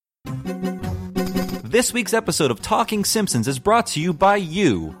This week's episode of Talking Simpsons is brought to you by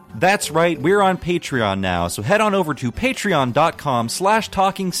you. That's right, we're on Patreon now, so head on over to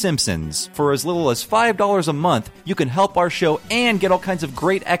patreon.com/TalkingSimpsons. For as little as $5 a month, you can help our show and get all kinds of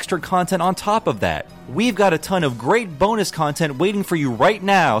great extra content on top of that. We've got a ton of great bonus content waiting for you right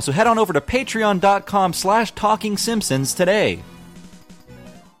now, so head on over to patreon.com/TalkingSimpsons today.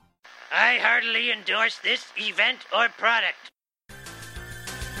 I heartily endorse this event or product.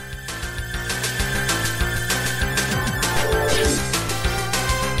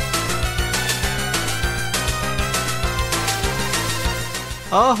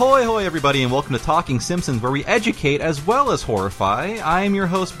 Ahoy, hoy, everybody, and welcome to Talking Simpsons, where we educate as well as horrify. I am your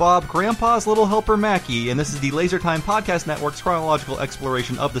host, Bob, Grandpa's Little Helper Mackie, and this is the Laser Time Podcast Network's chronological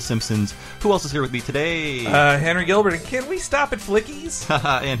exploration of The Simpsons. Who else is here with me today? Henry Gilbert, and can we stop at Flickies?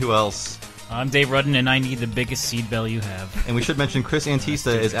 And who else? I'm Dave Rudden, and I need the biggest seed bell you have. And we should mention Chris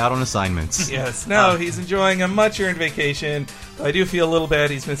Antista is out on assignments. Yes, no, he's enjoying a much-earned vacation. I do feel a little bad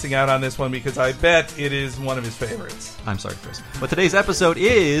he's missing out on this one because I bet it is one of his favorites. I'm sorry, Chris. But today's episode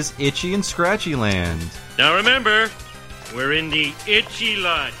is Itchy and Scratchy Land. Now remember, we're in the Itchy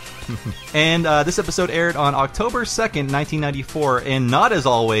Lodge. And this episode aired on October 2nd, 1994, and not as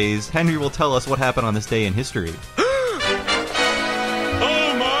always, Henry will tell us what happened on this day in history.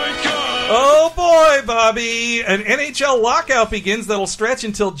 Oh boy, Bobby! An NHL lockout begins that'll stretch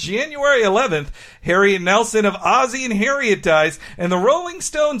until January 11th. Harriet Nelson of Ozzie and Harriet dies, and the Rolling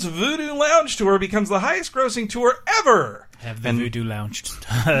Stones Voodoo Lounge Tour becomes the highest-grossing tour ever. Have the Voodoo Lounge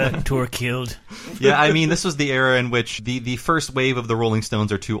tour killed. Yeah, I mean, this was the era in which the first wave of the Rolling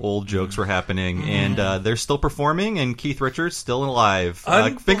Stones are too old jokes were happening, and they're still performing, and Keith Richards still alive.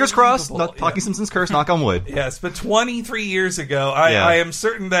 Fingers crossed, Talking Simpsons curse, knock on wood. Yes, but 23 years ago, I am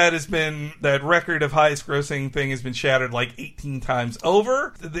certain that record of highest grossing thing has been shattered like 18 times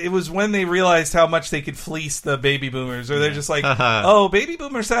over. It was when they realized how much they could fleece the baby boomers, or they're just like, oh, baby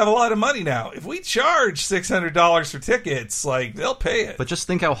boomers have a lot of money now. If we charge $600 for tickets, like, they'll pay it. But just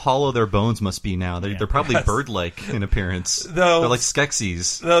think how hollow their bones must be now. They're probably bird-like in appearance. They're like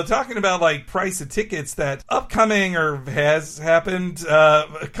Skeksis. Though, talking about, like, price of tickets, that upcoming or has happened,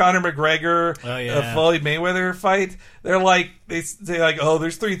 Conor McGregor, Floyd Mayweather fight, they're like, they say like, oh,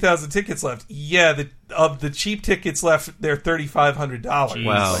 there's 3,000 tickets left. Yeah, of the cheap tickets left, they're $3,500.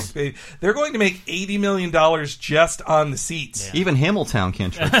 Wow. Like, they're going to make $80 million just on the seats. Yeah. Even Hamiltown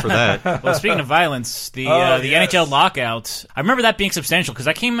can't charge for that. Well, speaking of violence, the NHL lockout, I remember that being substantial because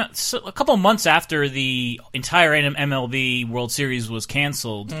I came a couple months after the entire MLB World Series was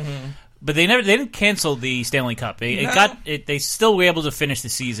canceled. Mm-hmm. But they didn't cancel the Stanley Cup. They still were able to finish the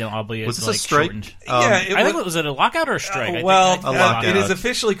season, albeit was this a strike? Shortened. I think was it a lockout or a strike? A lockout. It is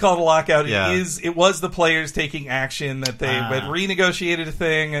officially called a lockout. Yeah. It was the players taking action that they had renegotiated a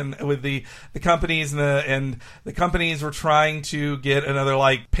thing, and with the companies and the companies were trying to get another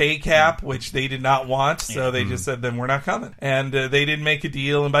like pay cap, which they did not want. So they just said, then we're not coming, and they didn't make a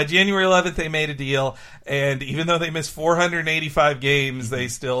deal. And by January 11th, they made a deal. And even though they missed 485 games, they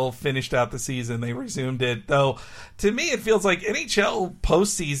still finished out the season. They resumed it, though. To me, it feels like NHL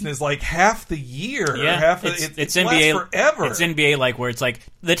postseason is like half the year. Yeah, it's NBA forever. It's NBA like where it's like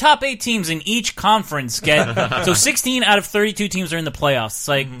the top 8 teams in each conference get so 16 out of 32 teams are in the playoffs. It's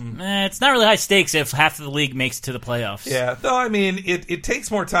like it's not really high stakes if half of the league makes it to the playoffs. Yeah, though I mean it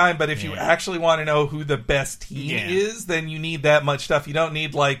takes more time. But if you actually want to know who the best team is, then you need that much stuff. You don't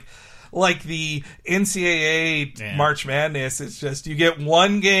need like the NCAA March Madness. It's just you get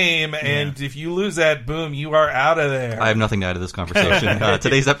one game, and if you lose that, boom, you are out of there. I have nothing to add to this conversation.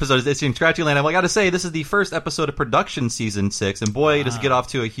 Today's episode is Itchy and Scratchy Land. I got to say, this is the first episode of production season 6, and boy, does it get off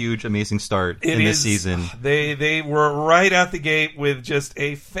to a huge, amazing start this season. They were right out the gate with just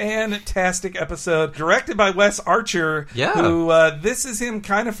a fantastic episode, directed by Wes Archer, who this is him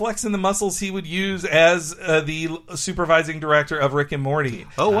kind of flexing the muscles he would use as the supervising director of Rick and Morty.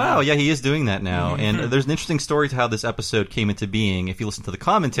 Oh, wow. He is doing that now. And there's an interesting story to how this episode came into being. If you listen to the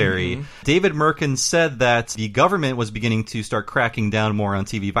commentary, David Merkin said that the government was beginning to start cracking down more on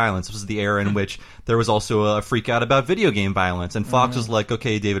TV violence. This was the era in which there was also a freak out about video game violence. And Fox was like,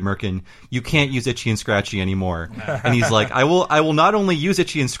 okay, David Merkin, you can't use Itchy and Scratchy anymore. And he's like, I will not only use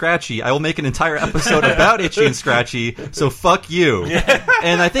Itchy and Scratchy, I will make an entire episode about Itchy and Scratchy, so fuck you.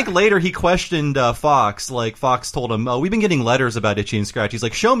 And I think later he questioned Fox. Like, Fox told him, oh, we've been getting letters about Itchy and Scratchy. He's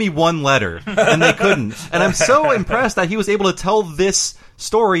like, show me one letter. And they couldn't. And I'm so impressed that he was able to tell this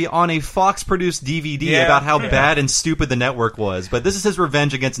story on a Fox-produced DVD about how bad and stupid the network was. But this is his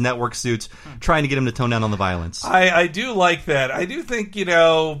revenge against network suits, trying to get him to tone down on the violence. I do like that. I do think,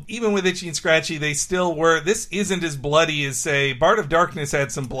 even with Itchy and Scratchy, they still were... This isn't as bloody as, say, Bart of Darkness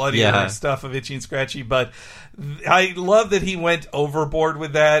had some bloodier stuff of Itchy and Scratchy, but... I love that he went overboard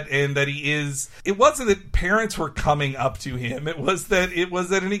with that, and that he is... It wasn't that parents were coming up to him. It was that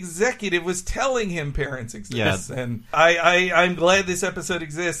an executive was telling him parents exist. Yeah. And I'm glad this episode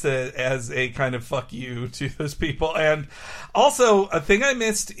exists as a kind of fuck you to those people. And also, a thing I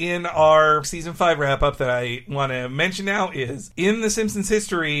missed in our Season 5 wrap-up that I want to mention now is, in The Simpsons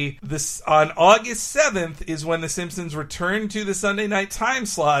history, on August 7th is when The Simpsons returned to the Sunday night time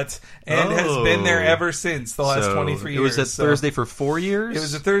slot, and has been there ever since. The last 23 years. It was a Thursday for 4 years? It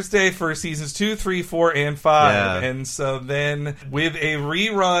was a Thursday for seasons 2, 3, 4, and 5. Yeah. And so then, with a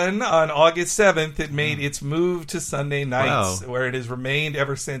rerun on August 7th, it made its move to Sunday nights, where it has remained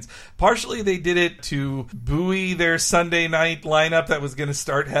ever since. Partially, they did it to buoy their Sunday night lineup that was going to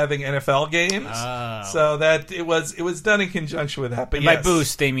start having NFL games. Oh. So that it was done in conjunction with that. But by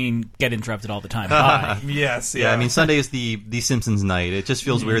boost, they mean get interrupted all the time. Bye. Yes. Yeah, I mean, Sunday is the Simpsons night. It just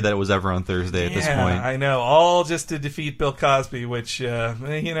feels weird that it was ever on Thursday at this point. I know. All just to defeat Bill Cosby, which, yeah.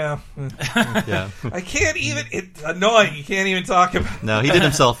 I can't even... It's annoying. You can't even talk about... No, he did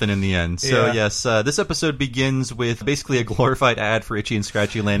himself in the end. So, yes, this episode begins with basically a glorified ad for Itchy and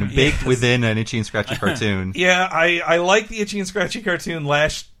Scratchy Land baked within an Itchy and Scratchy cartoon. Yeah, I like the Itchy and Scratchy cartoon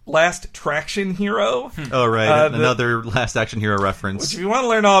Last Traction Hero. Oh, right. Another Last Action Hero reference. Which, if you want to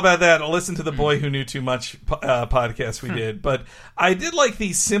learn all about that, listen to the Boy Who Knew Too Much podcast we did. But I did like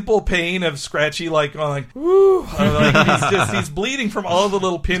the simple pain of Scratchy, woo. He's bleeding from all the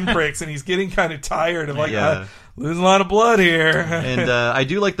little pinpricks, and he's getting kind of tired of, losing a lot of blood here. And I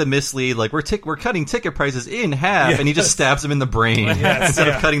do like the mislead, we're cutting ticket prices in half, and he just stabs him in the brain instead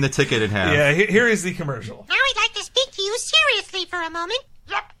of cutting the ticket in half. Yeah, here is the commercial. Now I'd like to speak to you seriously for a moment.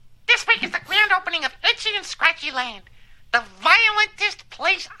 Yep, this week is the grand opening of Itchy and Scratchy Land, the violentest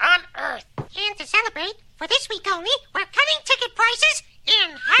place on Earth. And to celebrate, for this week only, we're cutting ticket prices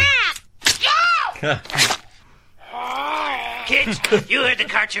in half. Yo! Kids, you heard the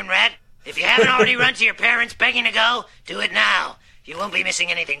cartoon rat. If you haven't already run to your parents begging to go, do it now. You won't be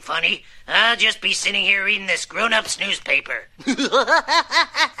missing anything funny. I'll just be sitting here reading this grown-ups newspaper.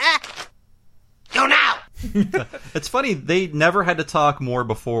 Go now! It's funny, they never had to talk more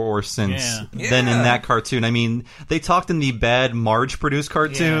before or since than in that cartoon. I mean, they talked in the bad Marge-produced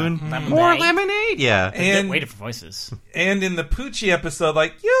cartoon. Yeah. More lemonade! Yeah. And waited for voices. And in the Poochie episode,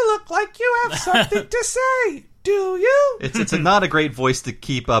 you look like you have something to say. Do you? It's not a great voice to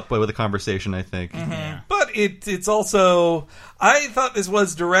keep up with a conversation, I think. Mm-hmm. Yeah. But it's also... I thought this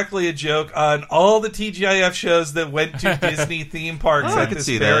was directly a joke on all the TGIF shows that went to Disney theme parks at this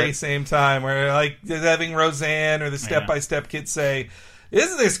very same time, where having Roseanne or the Step by Step kids say,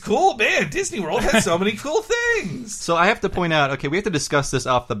 "Isn't this cool? Man, Disney World has so many cool things." So I have to point out, we have to discuss this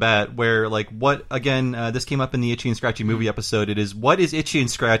off the bat, where, what, again, this came up in the Itchy and Scratchy movie episode. It is, what is Itchy and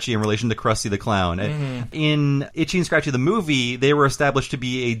Scratchy in relation to Krusty the Clown? Mm-hmm. In Itchy and Scratchy the movie, they were established to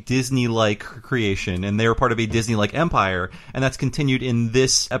be a Disney-like creation, and they were part of a Disney-like empire, and that's continued in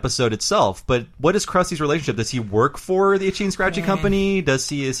this episode itself. But what is Krusty's relationship? Does he work for the Itchy and Scratchy company? Is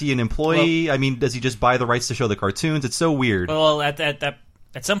he an employee? Well, does he just buy the rights to show the cartoons? It's so weird. Well,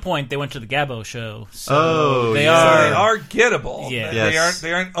 at some point, they went to the Gabbo show. So they are gettable. Yeah. Yes.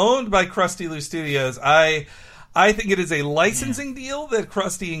 They aren't owned by Krusty Lou Studios. I think it is a licensing deal that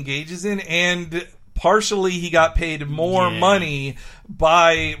Krusty engages in, and partially he got paid more money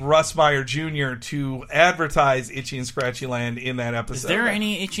by Russ Meyer Jr. to advertise Itchy and Scratchy Land in that episode. Is there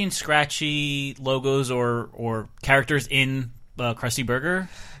any Itchy and Scratchy logos or characters in Krusty Burger?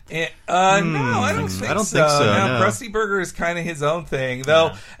 No, I don't think so. No. Krusty Burger is kind of his own thing,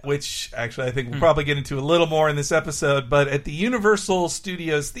 though, which actually I think we'll probably get into a little more in this episode. But at the Universal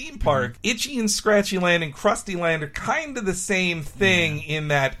Studios theme park, Itchy and Scratchy Land and Krusty Land are kind of the same thing in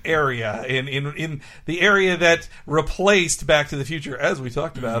that area, in the area that replaced Back to the Future, as we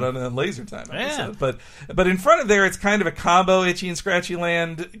talked about on a Laser Time episode. But in front of there, it's kind of a combo: Itchy and Scratchy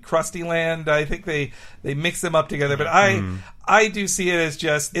Land, Krusty Land. I think they mix them up together, but I do see it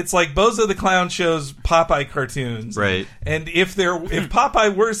as it's like Bozo the Clown show's Popeye cartoons. Right. And if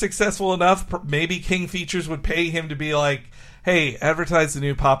Popeye were successful enough, maybe King Features would pay him to be like, "Hey, advertise the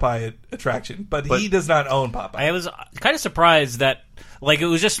new Popeye attraction, but he does not own Popeye. I was kind of surprised that, like, it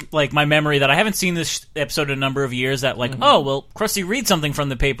was just, like, my memory that I haven't seen this episode in a number of years that, like, oh, well, Krusty reads something from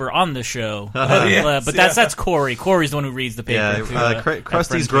the paper on the show. But that's Corey. Corey's the one who reads the paper. Yeah,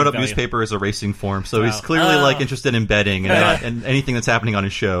 Krusty's grown-up newspaper is a racing form, so he's clearly, like, interested in betting and anything that's happening on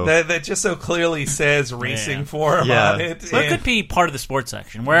his show. That just so clearly says racing form on it. So it could be part of the sports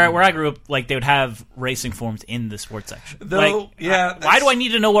section. Where I grew up, like, they would have racing forms in the sports section. Though, like, why do I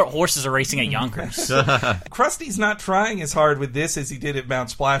need to know what horses are racing at Yonkers? Krusty's not trying as hard with this as he did at Mount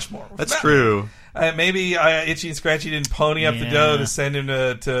Splashmore. That's true. Maybe Itchy and Scratchy didn't pony up the dough to send him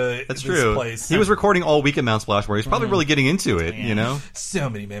to That's this true. place. He was recording all week at Mount Splashmore. He's probably really getting into it, you know? So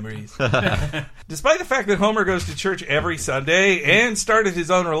many memories. Despite the fact that Homer goes to church every Sunday and started his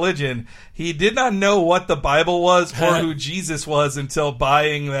own religion, he did not know what the Bible was or who Jesus was until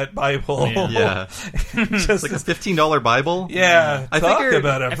buying that Bible. Yeah. It's like a $15 Bible? Yeah. I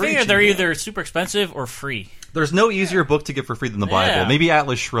figure they're either super expensive or free. There's no easier book to get for free than the Bible. Maybe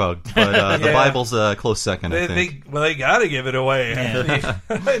Atlas Shrugged, but the Bible's a close second, I think. They got to give it away.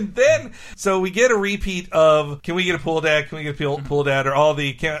 And then, so we get a repeat of, can we get a pool dad, can we get a pool dad, or all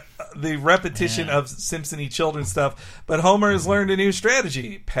the repetition of Simpson-y children stuff. But Homer has learned a new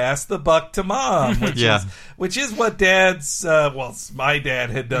strategy. Pass the buck to Mom, which is what dads, my dad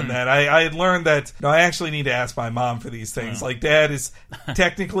had done that. I had learned that, I actually need to ask my mom for these things. Like, Dad is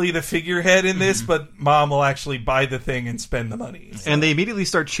technically the figurehead in this, but Mom will actually buy the thing and spend the money. So. And they immediately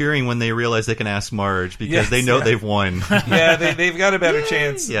start cheering when they realize they can ask Marge because they know they've won. They've got a better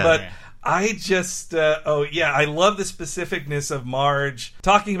chance. Yeah. But I just, I love the specificness of Marge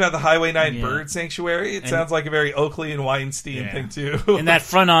talking about the Highway 9 Bird Sanctuary. It sounds like a very Oakley and Weinstein thing, too. And that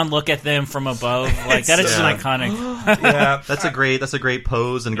front-on look at them from above, like, that is just iconic. That's a great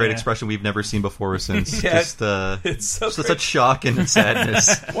pose and great expression we've never seen before or since. It's so just such shock and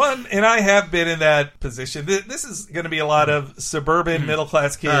sadness. And I have been in that position. This is going to be a lot of suburban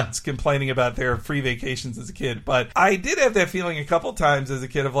middle-class kids complaining about their free vacations as a kid. But I did have that feeling a couple times as a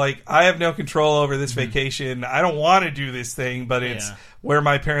kid of, like, I have no control over this vacation. I don't want to do this thing, but it's where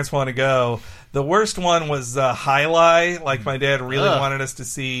my parents want to go. The worst one was Highlight. Like, my dad really wanted us to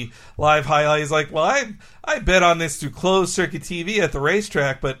see live Highlight. He's like, well, I bet on this through closed circuit TV at the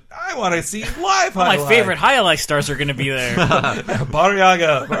racetrack, but I want to see live Highlight. My favorite Highlight stars are going to be there.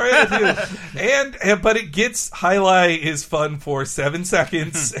 Barriaga too. But it gets Highlight is fun for 7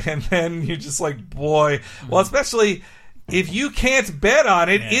 seconds, and then you're just like, boy. Well, especially if you can't bet on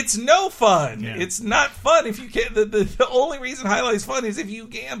it, it's no fun. Yeah. It's not fun if you can't. The only reason Highlight is fun is if you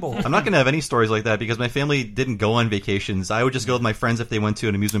gamble. I'm not going to have any stories like that because my family didn't go on vacations. I would just go with my friends if they went to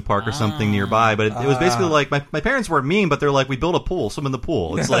an amusement park or something nearby. But it was basically like my parents weren't mean, but they're like, we built a pool, swim in the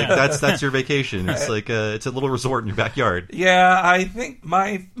pool. It's like that's your vacation. It's like it's a little resort in your backyard. Yeah, I think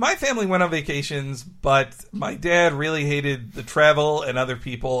my family went on vacations, but my dad really hated the travel and other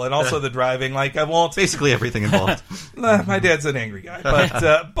people and also the driving. Like, I won't basically everything involved. My dad's an angry guy,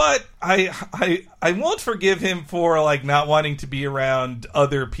 but I won't forgive him for, like, not wanting to be around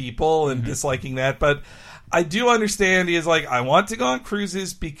other people and disliking that. But I do understand he is like, I want to go on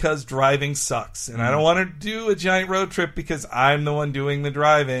cruises because driving sucks, and I don't want to do a giant road trip because I'm the one doing the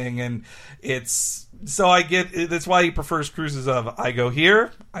driving, and so I get that's why he prefers cruises of I go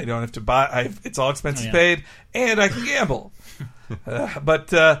here, I don't have to buy, it's all expenses paid, and I can gamble.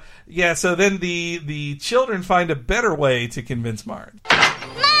 So then the children find a better way to convince Marge.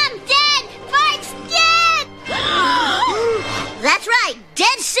 Mom, Dad, Bart's dead! That's right,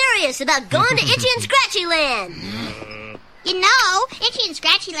 dead serious about going to Itchy and Scratchy Land. You know, Itchy and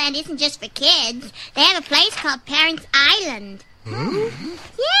Scratchy Land isn't just for kids. They have a place called Parents Island.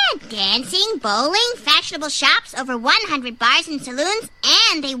 Yeah, dancing, bowling, fashionable shops, over 100 bars and saloons,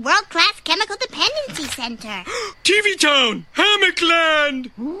 and a world-class chemical dependency center. TV Town, Hammockland.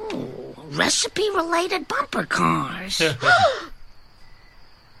 Ooh, recipe-related bumper cars. Yay!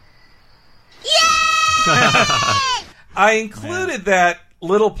 I included that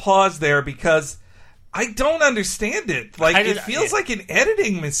little pause there because I don't understand it. Like, it feels like an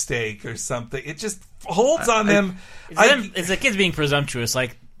editing mistake or something. It just holds on them. It's the kids being presumptuous.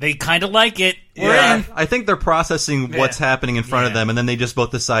 Like, they kind of like it. I think they're processing what's happening in front of them, and then they just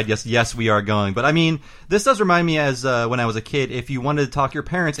both decide, yes, we are going. But I mean, this does remind me as when I was a kid, if you wanted to talk your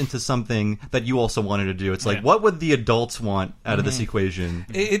parents into something that you also wanted to do, it's like, what would the adults want out of this equation?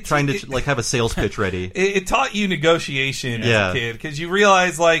 Trying to have a sales pitch ready. It taught you negotiation as a kid, because you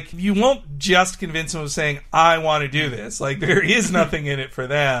realize, like, you won't just convince them of saying, I want to do this. Like, there is nothing in it for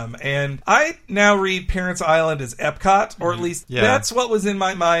them. And I now read Parents Island as Epcot, or at least that's what was in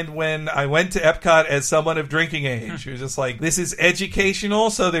my mind when I went to Epcot as someone of drinking age. She was just like, this is educational,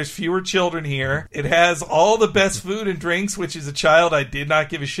 so there's fewer children here. It has all the best food and drinks, which as a child I did not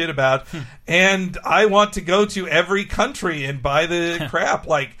give a shit about. And I want to go to every country and buy the crap.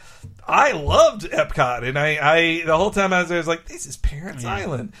 Like, I loved Epcot, and I the whole time I was there, I was like, "This is Parents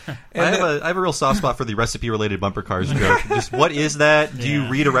Island." And I have a real soft spot for the recipe-related bumper cars joke. Just what is that? Do you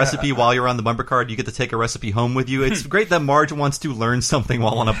read a recipe while you're on the bumper card? Do you get to take a recipe home with you? It's great that Marge wants to learn something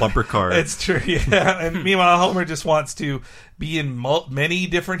while on a bumper card. It's true, yeah. And meanwhile, Homer just wants to be in many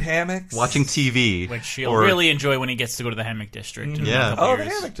different hammocks, watching TV, which he'll really enjoy when he gets to go to the hammock district. Yeah, the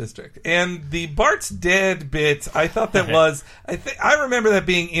hammock district. And the Bart's dead bit, I thought that was. I remember that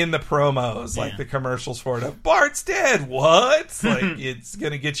being in the promos, like the commercials for it. Bart's dead. What? Like it's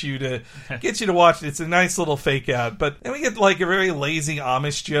gonna get you to watch it. It's a nice little fake out. But then we get like a very lazy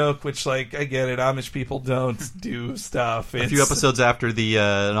Amish joke, which like I get it. Amish people don't do stuff. A few episodes after an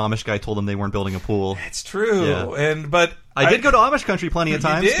Amish guy told them they weren't building a pool. It's true. Yeah. I did go to Amish country plenty of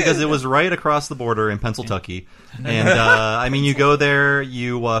times because it was right across the border in Pennsylvania. And, I mean, you go there,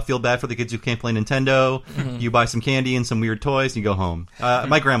 you feel bad for the kids who can't play Nintendo, you buy some candy and some weird toys, and you go home.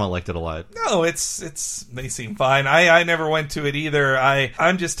 My grandma liked it a lot. No, they seem fine. I never went to it either.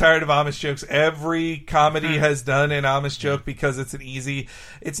 I'm just tired of Amish jokes. Every comedy has done an Amish joke because it's an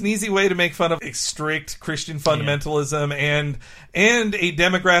easy way to make fun of strict Christian fundamentalism and a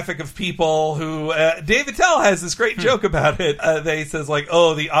demographic of people who, Dave Attell has this great joke about it. They says like,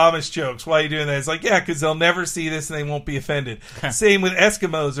 oh, the Amish jokes. Why are you doing that? It's like, yeah, because they'll never see this and they won't be offended. Same with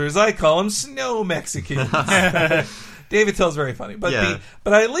Eskimos, or as I call them, snow Mexicans. David Attell's very funny, but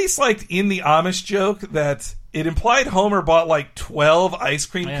I at least liked in the Amish joke that it implied Homer bought like 12 ice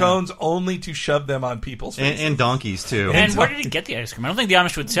cream cones only to shove them on people's faces. And donkeys, too. And where did he get the ice cream? I don't think the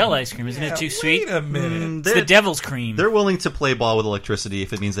Amish would sell ice cream. Isn't it too sweet? Wait a minute. It's the devil's cream. They're willing to play ball with electricity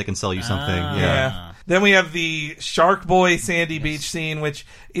if it means they can sell you something. Yeah. Then we have the Shark Boy Sandy Beach scene, which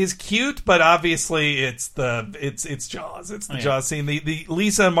is cute, but obviously it's Jaws. It's the Jaws scene. The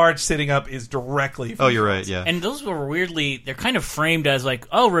Lisa and Marge sitting up is directly from you're right, yeah. And those were they're kind of framed as like,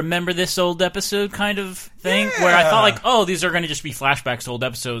 oh, remember this old episode kind of thing? Yeah. Where I thought like, oh, these are going to just be flashbacks to old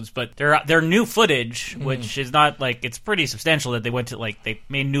episodes, but they're new footage, which is not like, it's pretty substantial that they went to like, they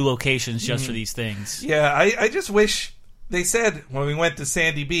made new locations just for these things. Yeah, I just wish... They said, when we went to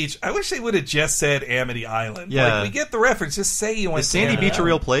Sandy Beach, I wish they would have just said Amity Island. Yeah. Like, we get the reference. Just say you went to Sandy Beach a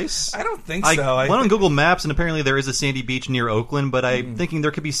real place? I don't think so. I went on Google Maps, and apparently there is a Sandy Beach near Oakland, but I'm thinking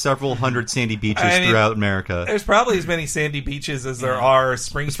there could be several hundred Sandy beaches throughout America. There's probably as many Sandy beaches as there are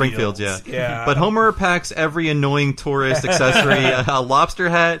Springfields. Yeah. But Homer packs every annoying tourist accessory, a lobster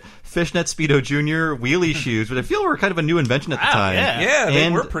hat, Fishnet Speedo Jr., wheelie shoes, but I feel were kind of a new invention at the time. Yeah, they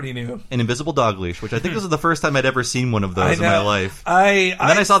were pretty new. An invisible dog leash, which I think this is the first time I'd ever seen one of those in my life. And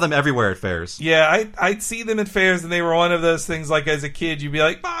then I saw them everywhere at fairs. Yeah, I'd see them at fairs, and they were one of those things like as a kid, you'd be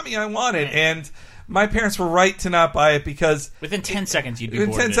like, Mommy, I want it. And my parents were right to not buy it because... Within 10 seconds, you'd be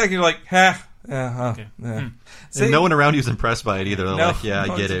bored. Within 10 seconds, you're like, okay. And no one around you was impressed by it either. They're like, yeah,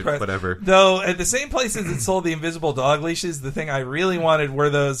 I get it, whatever. Though, at the same places that sold the invisible dog leashes, the thing I really wanted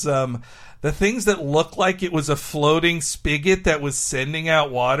were those... the things that looked like it was a floating spigot that was sending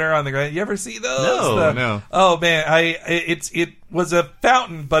out water on the ground. You ever see those? No. Oh man, it was a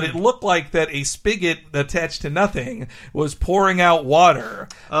fountain, but it looked like that a spigot attached to nothing was pouring out water.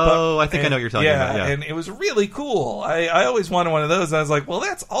 I think I know what you're talking about. Yeah, and it was really cool. I always wanted one of those. And I was like, well,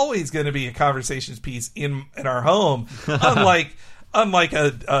 that's always going to be a conversations piece in our home, Unlike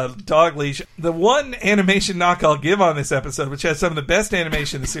a dog leash. The one animation knock I'll give on this episode, which has some of the best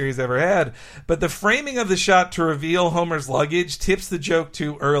animation the series ever had, but the framing of the shot to reveal Homer's luggage tips the joke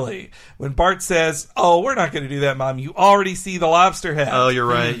too early. When Bart says, oh, we're not going to do that, Mom. You already see the lobster head. Oh, you're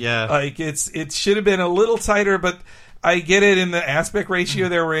right, yeah. Like, it should have been a little tighter, but I get it in the aspect ratio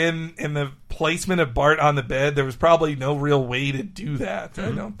they were in the placement of Bart on the bed. There was probably no real way to do that,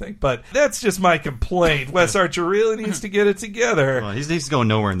 I don't think. But that's just my complaint. Wes Archer really needs to get it together. Well, he's going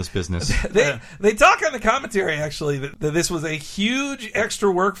nowhere in this business. They talk on the commentary, actually, that this was a huge extra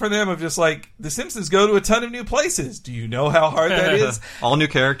work for them of just like, The Simpsons go to a ton of new places. Do you know how hard that is? All new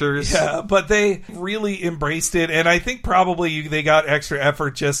characters. Yeah, but they really embraced it. And I think probably they got extra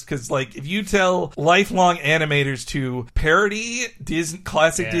effort just because, like, if you tell lifelong animators to parody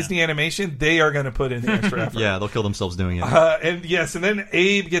classic Disney animation, they are going to put in the extra effort. Yeah, they'll kill themselves doing it. And then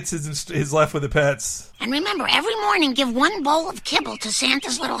Abe gets his left with the pets. And remember, every morning give one bowl of kibble to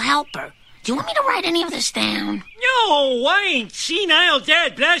Santa's little helper. Do you want me to write any of this down? No, I ain't senile,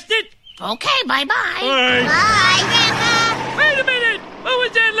 Dad, blast it. Okay, bye-bye. Bye, Grandpa. Wait a minute. What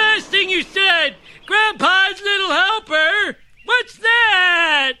was that last thing you said? Grandpa's little helper? What's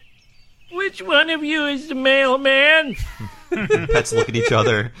that? Which Which one of you is the mailman? Pets look at each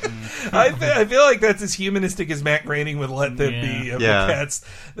other. I feel like that's as humanistic as Matt Groening would let them be. Yeah.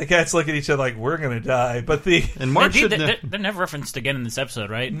 The cats look at each other like, we're going to die. But and Mark they're never referenced again in this episode,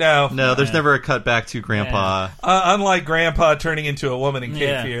 right? No, there's never a cut back to Grandpa. Unlike Grandpa turning into a woman in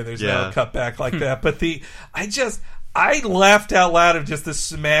Cape Fear, there's no cut back like that. But I laughed out loud of just the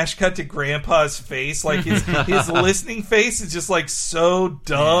smash cut to Grandpa's face. Like, his listening face is just, like, so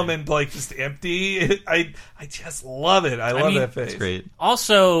dumb and, like, just empty. I just love it. I love that face. It's great.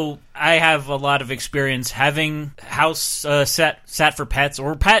 Also, I have a lot of experience having house sat for pets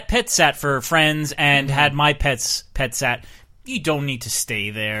or pet sat for friends and had my pet sat. You don't need to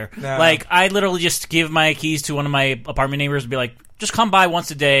stay there. No. Like, I literally just give my keys to one of my apartment neighbors and be like, just come by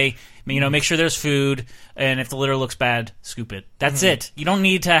once a day, make sure there's food, and if the litter looks bad, scoop it. That's it. You don't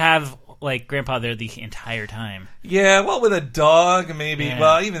need to have, like, Grandpa there the entire time. Yeah, well, with a dog, maybe. Yeah.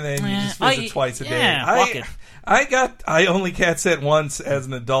 Well, even then, you just visit twice a day. Walk it. I only cat sat once as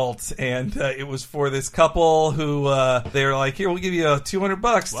an adult, and it was for this couple who they were like, "Here, we'll give you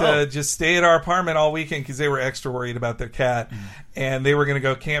 $200 to just stay at our apartment all weekend," because they were extra worried about their cat, and they were going to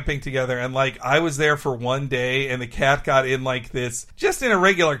go camping together. And like, I was there for one day, and the cat got in like this, just in a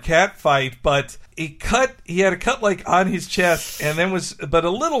regular cat fight, but he had a cut like on his chest, and then but a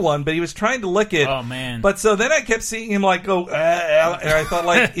little one, but he was trying to lick it. Oh man! But so then I kept seeing him like go, and I thought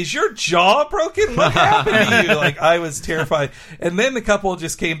like, is your jaw broken? What happened to you? Like, I was terrified. And then the couple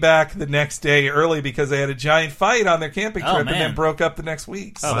just came back the next day early because they had a giant fight on their camping trip, and then broke up the next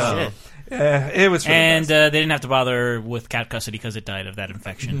week. Oh shit! It was really and they didn't have to bother with cat custody because it died of that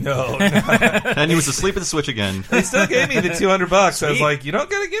infection. No. And he was asleep at the switch again. They still gave me the $200. Sweet. I was like, you don't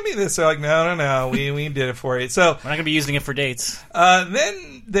got to give me this. They're like, no, we did it for you. So we're not gonna be using it for dates.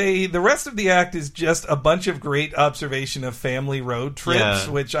 Then the rest of the act is just a bunch of great observation of family road trips,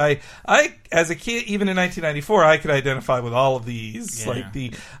 which I as a kid, even in 1994, I could identify with all of these. Yeah.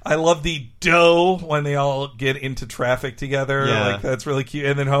 Like I love the dough when they all get into traffic together. Yeah. Like, that's really cute.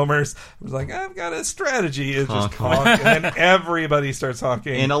 And then Homer's was like, I've got a strategy. It's just honk. And then everybody starts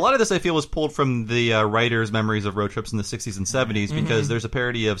honking. And a lot of this, I feel, was pulled from the writer's memories of road trips in the 60s and 70s, because there's a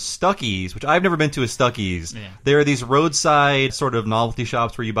parody of Stuckey's, which I've never been to a Stuckey's. Yeah. There are these roadside sort of novelty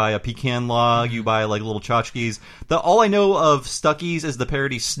shops where you buy a pecan log, you buy like little tchotchkes. All I know of Stuckey's is the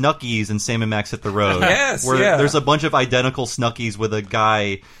parody Snuckies and Sam and Max Hit the Road. Yes, where there's a bunch of identical Snuckies with a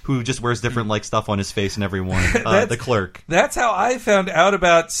guy who just wears different like stuff on his face and every one. The clerk. That's how I found out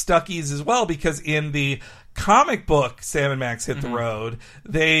about Stuckey's as well, because in the comic book Sam and Max Hit the Road,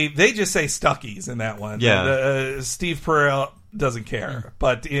 they just say Stuckey's in that one. Yeah. Steve Carell doesn't care,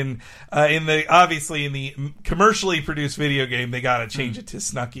 but in the commercially produced video game, they got to change it to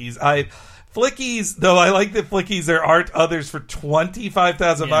Snuckies. Flickies, though, I like that Flickies, there aren't others for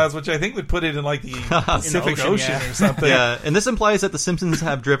 25,000 miles, which I think would put it in like the Pacific Ocean or something. Yeah, and this implies that the Simpsons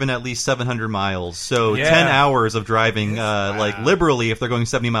have driven at least 700 miles, so 10 hours of driving like liberally if they're going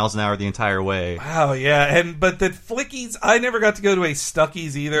 70 miles an hour the entire way. Wow, yeah, but the Flickies, I never got to go to a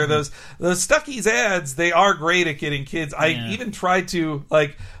Stuckey's either. Those Stuckey's ads, they are great at getting kids. I even tried to,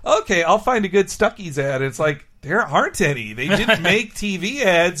 like, okay, I'll find a good Stuckey's ad. It's like, there aren't any. They didn't make TV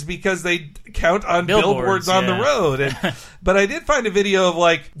ads because they count on billboards on the road. But I did find a video of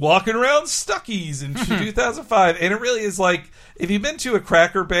like walking around Stuckey's in 2005, and it really is like, if you've been to a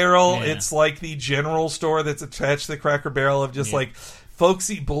Cracker Barrel, it's like the general store that's attached to the Cracker Barrel of just like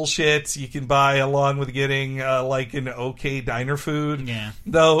folksy bullshit you can buy along with getting like an okay diner food. Yeah.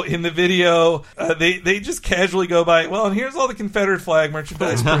 Though in the video, they just casually go by, well, and here's all the Confederate flag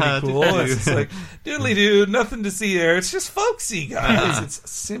merchandise. Pretty cool. It's like, doodly doo, nothing to see there. It's just folksy, guys. It's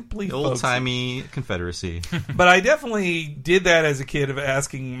simply old-timey Confederacy. But I definitely did that as a kid, of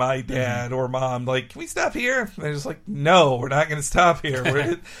asking my dad or mom, like, can we stop here? And they're just like, no, we're not going to stop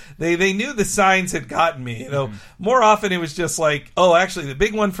here. They knew the signs had gotten me. You know, more often it was just like, oh, actually, the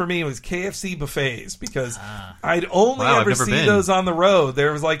big one for me was KFC buffets, because I'd only ever seen those on the road.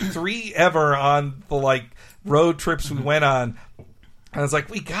 There was like 3 ever on the like road trips we went on. I was like,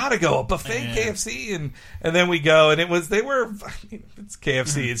 we gotta go, a buffet KFC, and then we go, and it's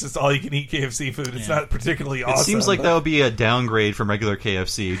KFC. It's just all you can eat KFC food. It's not particularly awesome. It seems like that would be a downgrade from regular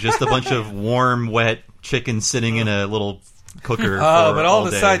KFC. Just a bunch of warm, wet chicken sitting in a little cooker. But all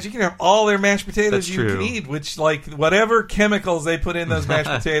the day. sides, you can have all their mashed potatoes. That's you can eat, which, like, whatever chemicals they put in those mashed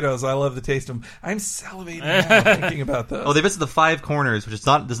potatoes, I love the taste of them. I'm salivating now thinking about those. Oh, they visited the 5 corners, which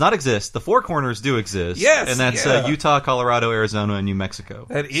does not exist. The 4 corners do exist. Yes, and that's Utah, Colorado, Arizona, and New Mexico.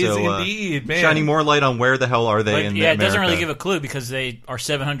 That is indeed, man. Shining more light on where the hell are they in it doesn't America. really give a clue, because they are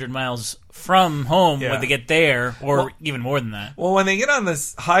 700 miles from home when they get there, or even more than that. Well, when they get on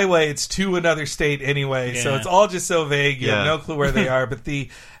this highway, it's to another state anyway, so it's all just so vague. You have no clue where they are. But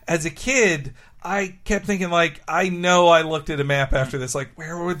as a kid, I kept thinking, like, I know I looked at a map after this, like,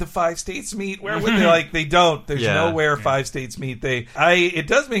 where would the 5 states meet? Where would they? Like, they don't. There's nowhere 5 states meet. It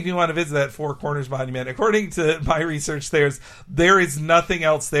does make me want to visit that Four Corners Monument. According to my research, there is nothing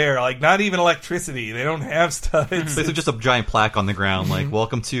else there. Like, not even electricity. They don't have stuff. It's just a giant plaque on the ground, like,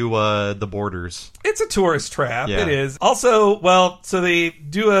 welcome to the borders. It's a tourist trap. It is. Also, so they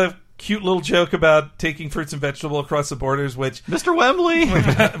do a cute little joke about taking fruits and vegetables across the borders, which Mr. Wembley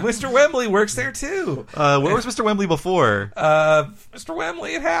Mr. Wembley works there too. Where was Mr. Wembley before? Mr.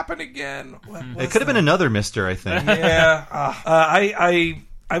 Wembley, it happened again. It could have been another Mr., I think.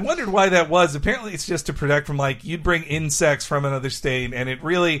 I wondered why that was. Apparently it's just to protect from, like, you'd bring insects from another state, and it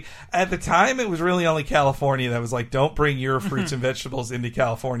really, at the time, it was really only California that was like, don't bring your fruits and vegetables into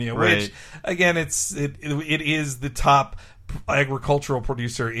California, which, again, it is the top agricultural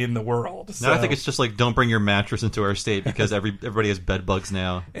producer in the world. So. No, I think it's just like, don't bring your mattress into our state because everybody has bed bugs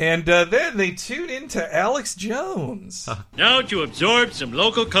now. And then they tune into Alex Jones. Now to absorb some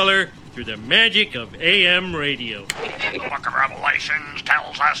local color through the magic of AM radio. The Book of Revelations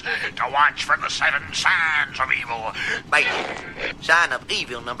tells us to watch for the 7 signs of evil. Wait, sign of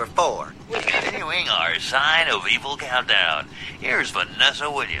evil number 4. Continuing our sign of evil countdown, here's Vanessa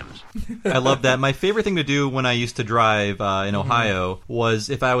Williams. I love that. My favorite thing to do when I used to drive in Ohio was,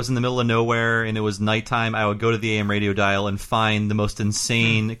 if I was in the middle of nowhere and it was nighttime, I would go to the AM radio dial and find the most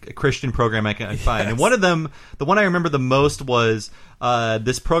insane Christian program I could find. And one of them, the one I remember the most, was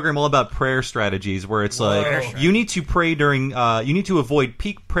this program all about prayer strategies, where it's like, you need to pray during, you need to avoid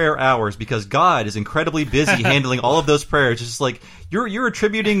peak prayer hours because God is incredibly busy handling all of those prayers. It's just like, you're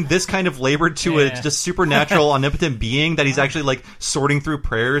attributing this kind of labor to a just supernatural, omnipotent being that he's actually like sorting through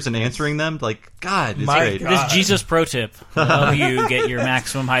prayers and answering them. Like, God, it's great. This Jesus pro tip will help you get your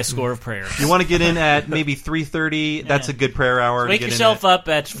maximum high score of prayers. You want to get in at maybe 3:30. That's a good prayer hour. Wake yourself up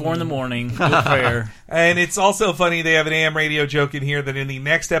at 4 in the morning. Good prayer. And it's also funny, they have an AM radio joke in here that in the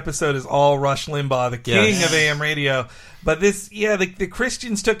next episode is all Rush Limbaugh, the king of AM radio. But this, the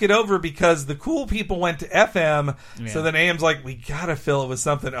Christians took it over because the cool people went to FM. So then AM's like, we gotta fill it with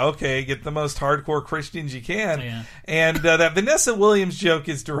something. Okay, get the most hardcore Christians you can. And that Vanessa Williams joke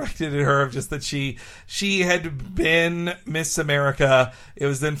is directed at her, of just that she had been Miss America. It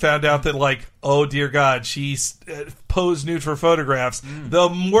was then found out that, like, oh dear God, she posed nude for photographs.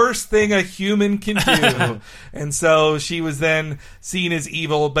 The worst thing a human can do. And so she was then seen as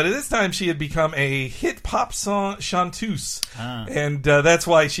evil. But at this time, she had become a hit pop song chanteuse. And that's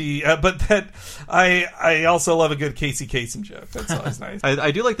why she. But that I also love a good Casey Kasem joke. That's always nice.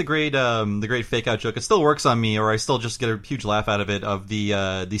 I do like the great fake out joke. It still works on me, or I still just get a huge laugh out of it. Of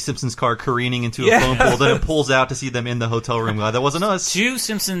the Simpsons car careening into a phone pole, then it pulls out to see them in the hotel room. Glad that wasn't us. 2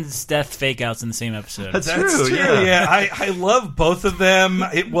 Simpsons death fake outs in the same episode. That's true. Yeah. I love both of them.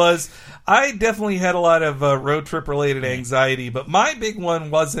 I definitely had a lot of road trip related anxiety, but my big one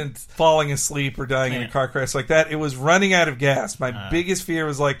wasn't falling asleep or dying in a car crash like that. It was running out of gas. My biggest fear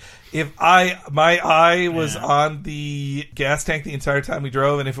was, like, if my eye was on the gas tank the entire time we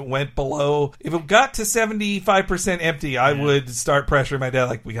drove, and if it got to 75% empty, I would start pressuring my dad,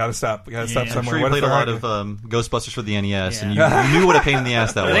 like, we gotta stop somewhere. I'm sure you played a lot of Ghostbusters for the NES, and you knew what a pain in the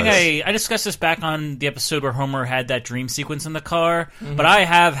ass that was. I think I discussed this back on the episode where Homer had that dream sequence in the car, but I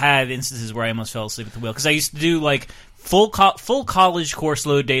have had instances where I almost fell asleep at the wheel, because I used to do, like, full college course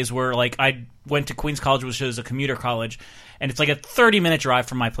load days where, like, I went to Queens College, which is a commuter college, and it's like a 30-minute drive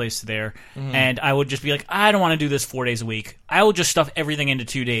from my place to there, and I would just be like, I don't want to do this 4 days a week. I would just stuff everything into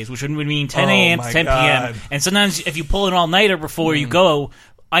 2 days, which would mean 10 a.m. to 10 p.m. And sometimes if you pull an all-nighter before you go,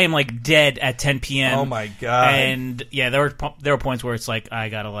 I am, like, dead at 10 p.m. Oh my God. And there were points where it's like, I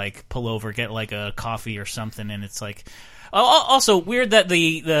gotta, like, pull over, get, like, a coffee or something, and it's like, also weird that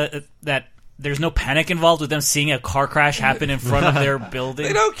that there's no panic involved with them seeing a car crash happen in front of their building.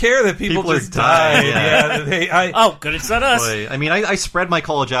 They don't care that people just died. Good, it's not us. Boy, I mean, I spread my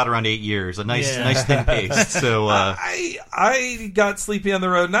college out around 8 years. A nice thin pace. So I got sleepy on the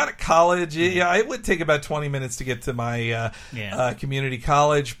road. Not at college. It would take about 20 minutes to get to my community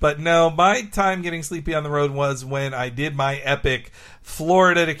college. But no, my time getting sleepy on the road was when I did my epic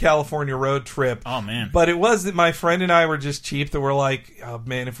Florida to California road trip. Oh man! But it was that my friend and I were just cheap. That we're like, oh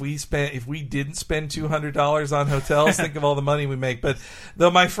man, if we didn't spend $200 on hotels, think of all the money we make. But though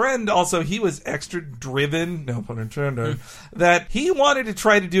my friend also, he was extra driven, no pun intended, that he wanted to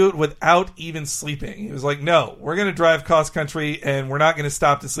try to do it without even sleeping. He was like, no, we're going to drive cross country and we're not going to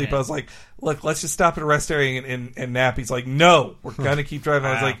stop to sleep. Yeah. I was like, look, let's just stop at a rest area and nap. He's like, no, we're going to keep driving.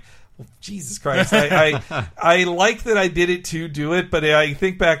 I was like, Jesus Christ. I like that I did it to do it, but I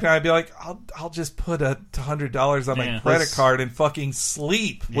think back now, I'd be like, I'll just put $100 on my credit card and fucking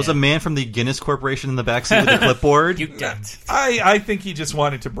sleep. Was a man from the Guinness Corporation in the backseat with a clipboard? You don't. I think he just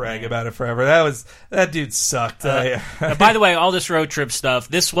wanted to brag about it forever. That dude sucked. By the way, all this road trip stuff,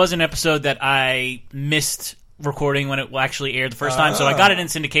 this was an episode that I missed recording when it actually aired the first time, so I got it in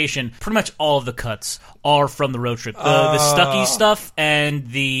syndication. Pretty much all of the cuts are from the road trip. The Stucky stuff and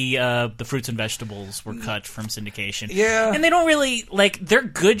the fruits and vegetables were cut from syndication. Yeah, and they don't really they're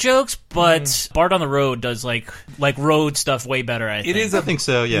good jokes, but Bart on the Road does like road stuff way better. I think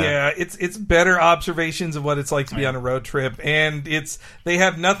so. Yeah, it's better observations of what it's like to be on a road trip, and they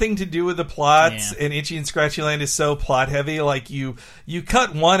have nothing to do with the plots. And Itchy and Scratchy Land is so plot heavy. Like you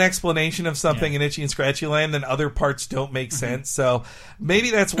cut one explanation of something in Itchy and Scratchy Land, then other parts don't make sense. So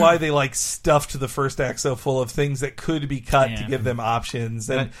maybe that's why they stuffed the first act so full of things that could be cut to give them options.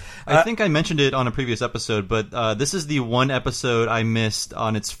 And I think I mentioned it on a previous episode, but this is the one episode I missed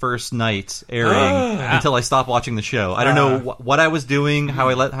on its first night airing until I stopped watching the show. I don't know what I was doing, how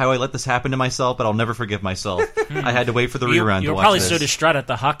I let this happen to myself, but I'll never forgive myself. I had to wait for the rerun to watch probably this. so distraught at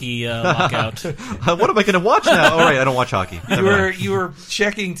the hockey lockout. What am I going to watch now? Oh, right, I don't watch hockey. You were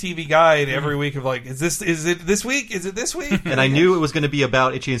checking TV Guide every week of is it this week? Is it this week? And I knew it was going to be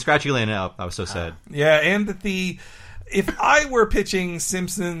about Itchy and Scratchy Land. I was so sad. Yeah, and that if I were pitching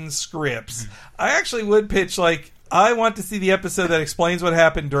Simpsons scripts, I actually would pitch I want to see the episode that explains what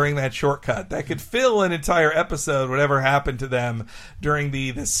happened during that shortcut. That could fill an entire episode, whatever happened to them during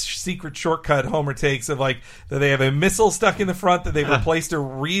this secret shortcut Homer takes of that they have a missile stuck in the front, that they've replaced a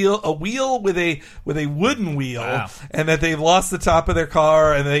wheel with a wooden wheel, and that they've lost the top of their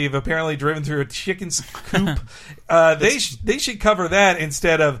car, and they've apparently driven through a chicken's coop. They should cover that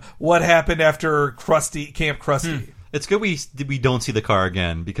instead of what happened after Camp Krusty. It's good we don't see the car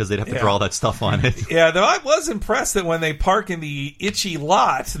again because they'd have to draw that stuff on it. Yeah, though I was impressed that when they park in the Itchy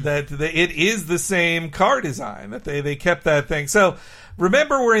lot, that it is the same car design, that they kept that thing. So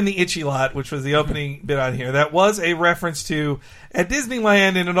remember, we're in the Itchy lot, which was the opening bit on here. That was a reference to at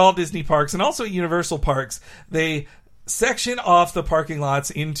Disneyland and at all Disney parks and also at Universal parks, they section off the parking lots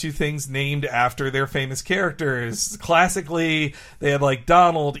into things named after their famous characters. Classically, they had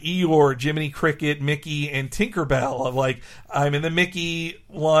Donald, Eeyore, Jiminy Cricket, Mickey, and Tinkerbell. Of I'm in the Mickey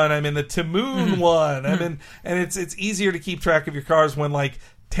one, I'm in the Timoon one, and it's easier to keep track of your cars when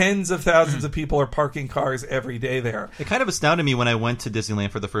tens of thousands of people are parking cars every day there. It kind of astounded me when I went to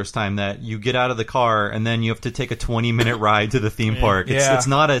Disneyland for the first time that you get out of the car and then you have to take a 20-minute ride to the theme park. It's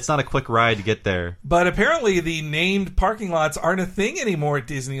not a quick ride to get there. But apparently the named parking lots aren't a thing anymore at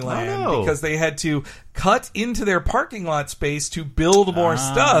Disneyland because they had to cut into their parking lot space to build more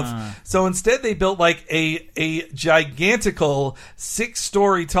stuff. So instead they built a gigantical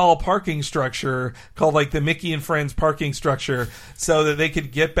 6-story tall parking structure called the Mickey and Friends parking structure so that they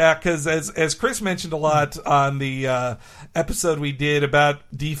could get back, because as Chris mentioned a lot on the episode we did about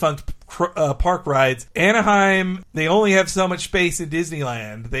defunct park rides, Anaheim, they only have so much space in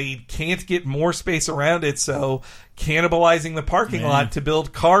Disneyland. They can't get more space around it, so cannibalizing the parking lot to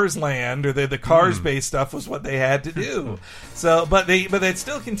build Cars Land or the Cars-based stuff was what they had to do. So, but that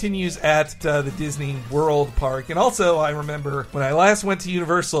still continues at the Disney World Park. And also, I remember when I last went to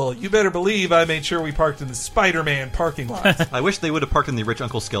Universal, you better believe I made sure we parked in the Spider-Man parking lot. I wish they would have parked in the Rich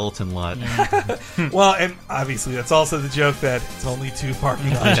Uncle Skeleton lot. Well, and obviously that's also the joke that it's only 2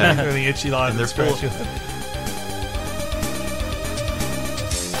 parking lots in the Itchy lot and they're full.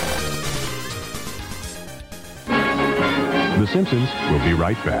 The Simpsons will be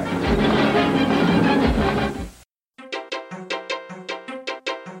right back.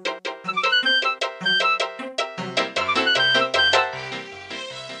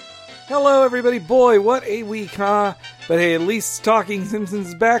 Hello, everybody. Boy, what a week, huh? But hey, at least Talking Simpsons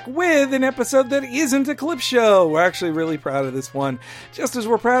is back with an episode that isn't a clip show. We're actually really proud of this one, just as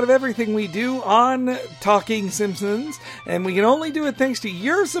we're proud of everything we do on Talking Simpsons, and we can only do it thanks to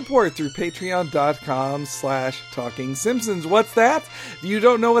your support through patreon.com/Talking Simpsons. What's that? You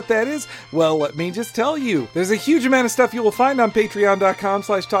don't know what that is? Well, let me just tell you. There's a huge amount of stuff you will find on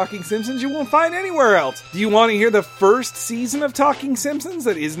patreon.com/Talking Simpsons you won't find anywhere else. Do you want to hear the first season of Talking Simpsons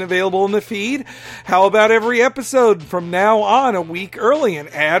that isn't available in the feed? How about every episode from from now on a week early and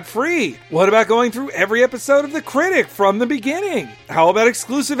ad-free? What about going through every episode of The Critic from the beginning? How about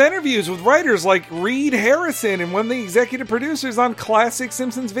exclusive interviews with writers like Reed Harrison and one of the executive producers on classic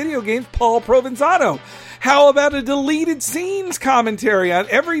Simpsons video games, Paul Provenzano? How about a deleted scenes commentary on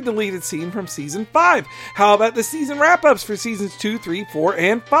every deleted scene from Season 5? How about the season wrap-ups for Seasons 2, 3, 4,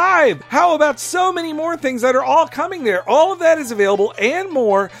 and 5? How about so many more things that are all coming there? All of that is available and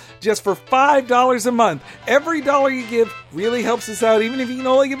more just for $5 a month. Every dollar you give really helps us out, even if you can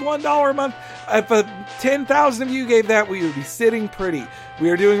only give $1 a month. If 10,000 of you gave that, we would be sitting pretty. We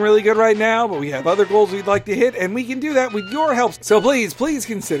are doing really good right now, but we have other goals we'd like to hit, and we can do that with your help. So please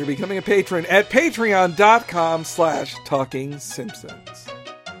consider becoming a patron at patreon.com/TalkingSimpsons.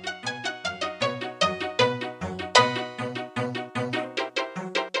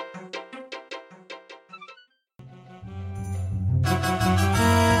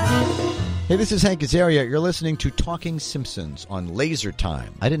 Hey, this is Hank Azaria. You're listening to Talking Simpsons on Laser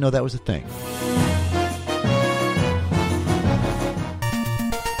Time. I didn't know that was a thing.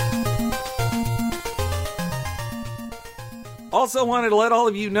 Also wanted to let all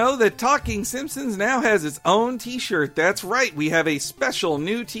of you know that Talking Simpsons now has its own t-shirt. That's right, we have a special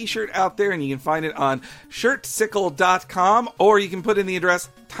new t-shirt out there, and you can find it on shirtsickle.com, or you can put in the address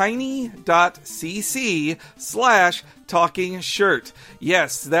tiny.cc/talking shirt.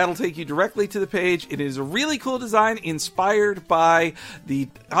 Yes, that'll take you directly to the page. It is a really cool design inspired by the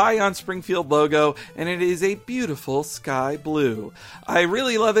Eye on Springfield logo, and it is a beautiful sky blue. I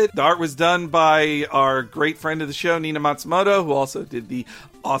really love it. The art was done by our great friend of the show, Nina Matsumoto, who also did the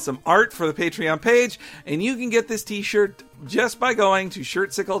awesome art for the Patreon page, and you can get this t-shirt just by going to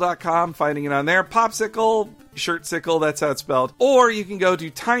shirtsickle.com, finding it on there. Popsicle, Shirtsickle, that's how it's spelled. Or you can go to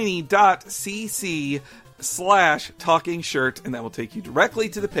tiny.cc/talking shirt, and that will take you directly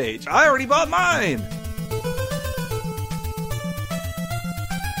to the page. I already bought mine!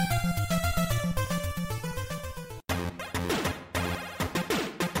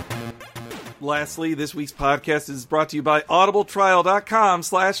 Lastly, this week's podcast is brought to you by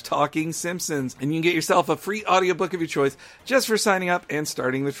audibletrial.com/Talking Simpsons, and you can get yourself a free audiobook of your choice just for signing up and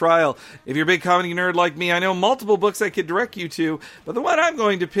starting the trial. If you're a big comedy nerd like me, I know multiple books I could direct you to, but the one I'm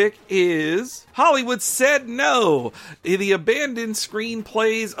going to pick is Hollywood Said No, the abandoned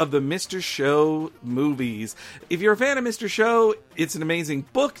screenplays of the Mr. Show movies. If you're a fan of Mr. Show, it's an amazing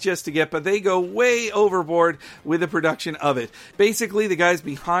book just to get, but they go way overboard with the production of it. Basically, the guys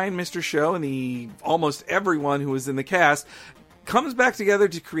behind Mr. Show and almost everyone who was in the cast comes back together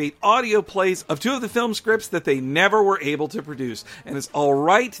to create audio plays of two of the film scripts that they never were able to produce. And it's all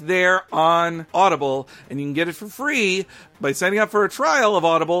right there on Audible, and you can get it for free by signing up for a trial of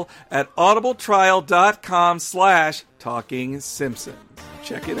Audible at audibletrial.com/Talking Simpsons.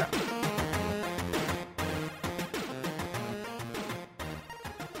 Check it out.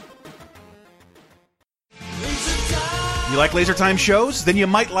 You like Laser Time shows? Then you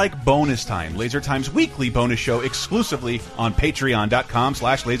might like Bonus Time, Laser Time's weekly bonus show exclusively on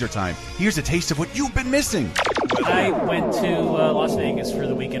patreon.com/lasertime. Here's a taste of what you've been missing. I went to Las Vegas for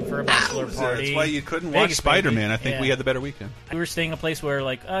the weekend for a bachelor party. That's why you couldn't watch Spider-Man. I think we had the better weekend. We were staying in a place where,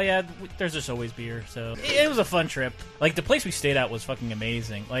 like, oh yeah, there's just always beer. So it was a fun trip. Like, the place we stayed at was fucking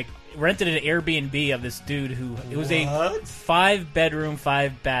amazing. Like, rented an Airbnb of this dude who, it was a 5-bedroom,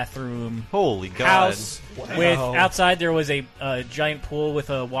 5-bathroom holy god house. Wow. With outside there was a giant pool with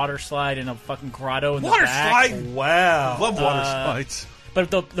a water slide and a fucking grotto in the back. Slide? Wow. Love water slides.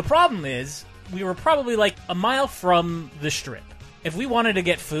 But the problem is, we were probably like a mile from the Strip. If we wanted to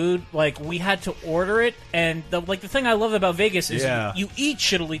get food, like, we had to order it, and the thing I love about Vegas is you eat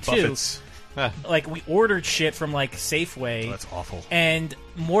shittily too. Buffets. Like, we ordered shit from, like, Safeway. Oh, that's awful. And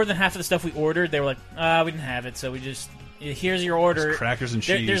more than half of the stuff we ordered, they were like, we didn't have it, so we just, here's your order. Just crackers and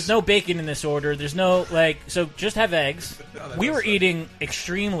cheese. There's no bacon in this order. There's no, like, so just have eggs. We were eating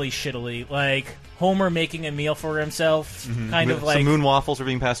extremely shittily, like Homer making a meal for himself, kind of like... Some moon waffles were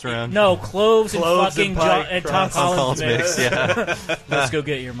being passed around. No, cloves and fucking Tom Collins mix. Yeah. Let's go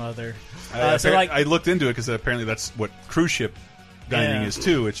get your mother. I looked into it because apparently that's what cruise ship dining is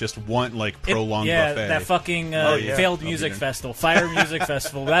too. It's just one prolonged buffet. That fucking failed music festival, Fire Music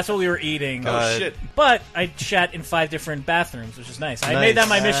Festival. That's what we were eating. Oh shit! But I shat in 5 different bathrooms, which is nice. I made that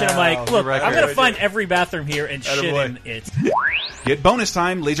my mission. I'm like, look, I'm gonna find every bathroom here and shit in it. Get Bonus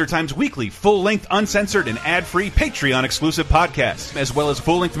Time, Laser Time's weekly, full-length, uncensored, and ad-free Patreon-exclusive podcast, as well as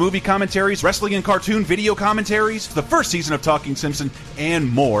full-length movie commentaries, wrestling and cartoon video commentaries, the first season of Talking Simpson, and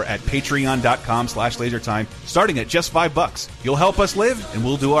more at patreon.com/lasertime, starting at just $5. You'll help us live, and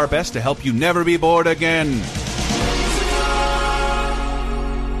we'll do our best to help you never be bored again.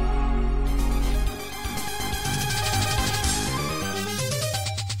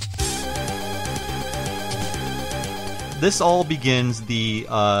 this all begins the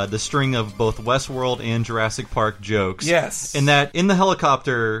string of both Westworld and Jurassic Park jokes. Yes. In that, in the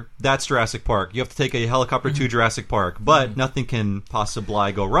helicopter, that's Jurassic Park. You have to take a helicopter to Jurassic Park, but nothing can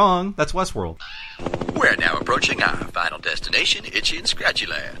possibly go wrong. That's Westworld. We're now approaching our final destination, Itchy and Scratchy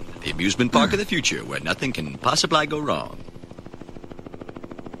Land, the amusement park of the future where nothing can possibly go wrong.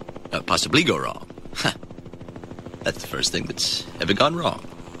 Possibly go wrong. That's the first thing that's ever gone wrong.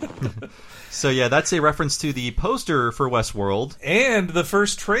 So yeah, that's a reference to the poster for Westworld. And the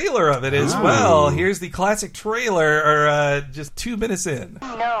first trailer of it as well. Here's the classic trailer, or just 2 minutes in.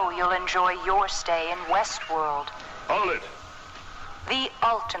 No, you'll enjoy your stay in Westworld. Hold it. The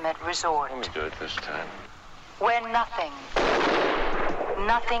ultimate resort. Let me do it this time. Where nothing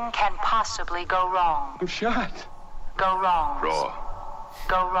can possibly go wrong. I'm shot. Go wrong. Raw.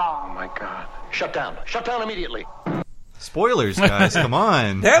 Go wrong. Oh, my God. Shut down. Shut down immediately. Spoilers, guys, come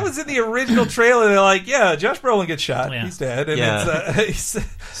on. That was in the original trailer. They're like, yeah, Josh Brolin gets shot. Yeah. He's dead. And Yeah.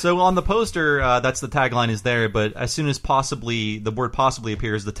 So on the poster, that's the tagline is there, but as soon as possibly the word possibly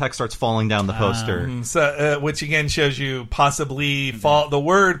appears, the text starts falling down the poster. So, which again shows you possibly the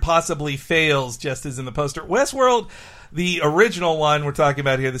word possibly fails, just as in the poster. Westworld, the original one we're talking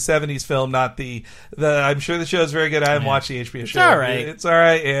about here, the 70s film, not the I'm sure the show's very good. I haven't watched the HBO show. It's all right. It's all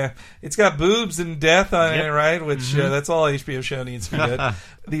right, yeah. It's got boobs and death on it, right? Which that's all HBO show needs to be good.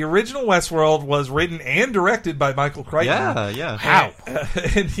 The original Westworld was written and directed by Michael Crichton. Yeah. Wow.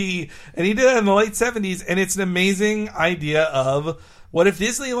 And he did it in the late 70s, and it's an amazing idea of what if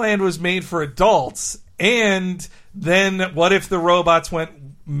Disneyland was made for adults, and then what if the robots went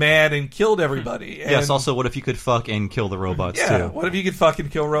mad and killed everybody? And yes, also, what if you could fuck and kill the robots, too? What if you could fucking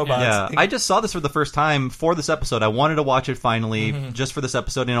kill robots? Yeah, I just saw this for the first time for this episode. I wanted to watch it finally, just for this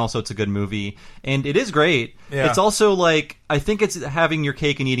episode, and also it's a good movie. And it is great. Yeah. It's also, like, I think it's having your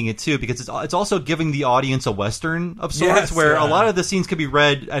cake and eating it, too, because it's also giving the audience a Western of sorts, where a lot of the scenes could be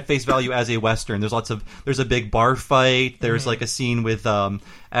read at face value as a Western. There's a big bar fight, there's, like, a scene with,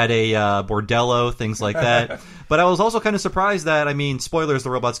 at a bordello, things like that. But I was also kind of surprised that, I mean, spoilers, the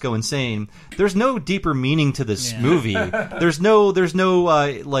robots go insane. There's no deeper meaning to this movie. There's no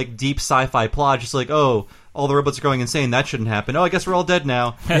like deep sci-fi plot. Just like, oh, all the robots are going insane. That shouldn't happen. Oh, I guess we're all dead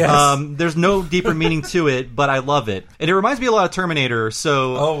now. Yes. There's no deeper meaning to it, but I love it. And it reminds me a lot of Terminator.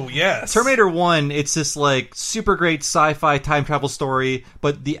 So, Terminator 1, it's this like super great sci-fi time travel story,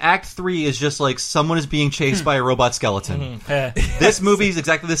 but the Act 3 is just like someone is being chased by a robot skeleton. This movie is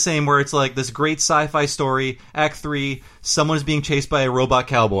exactly the same, where it's like this great sci-fi story. Act 3, someone is being chased by a robot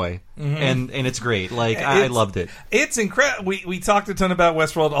cowboy. And it's great. Like, I loved it. It's incredible. We talked a ton about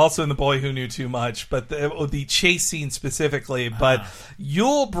Westworld, also in The Boy Who Knew Too Much, but the chase scene specifically. But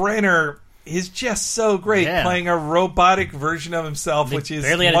Yul Brynner is just so great, playing a robotic version of himself, which is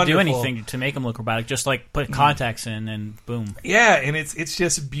barely had wonderful. to do anything to make him look robotic. Just like put contacts in and boom. Yeah, and it's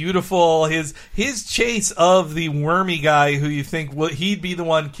just beautiful. His chase of the wormy guy who you think he'd be the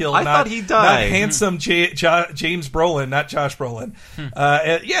one killed. I thought he died. Not handsome James Brolin, not Josh Brolin.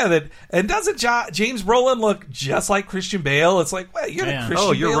 And doesn't James Brolin look just like Christian Bale? It's like, well, you're the Christian Bale.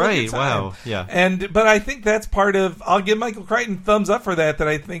 Oh, you're of right. your time. Wow. Yeah. But I think that's part of. I'll give Michael Crichton thumbs up for that. That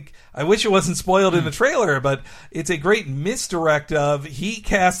I wish it wasn't spoiled in the trailer, but it's a great misdirect of he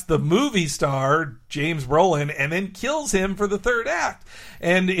casts the movie star James Brolin and then kills him for the third act,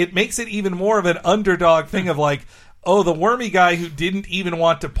 and it makes it even more of an underdog thing of like, oh, the wormy guy who didn't even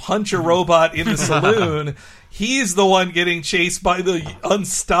want to punch a robot in the saloon, he's the one getting chased by the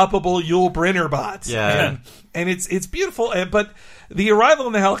unstoppable Yul Brynner bots. Yeah. And it's beautiful, but the arrival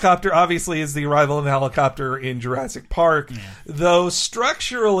in the helicopter obviously is the arrival in the helicopter in Jurassic Park, though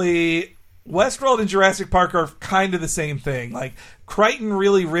structurally Westworld and Jurassic Park are kind of the same thing. Like, Crichton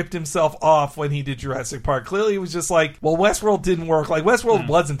really ripped himself off when he did Jurassic Park. Clearly, it was just like, well, Westworld didn't work. Like, Westworld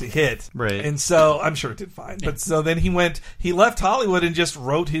wasn't a hit. Right. And so, I'm sure it did fine. But so then he left Hollywood and just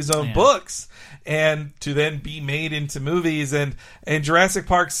wrote his own books, and to then be made into movies. And Jurassic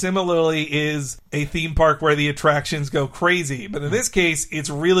Park similarly is a theme park where the attractions go crazy. But in this case,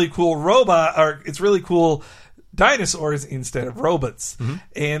 it's really cool it's really cool dinosaurs instead of robots.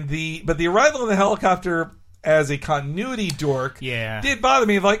 And the arrival in the helicopter as a continuity dork did bother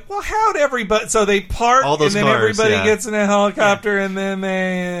me. Like, well, how'd everybody? So they park, and then everybody gets in a helicopter, and then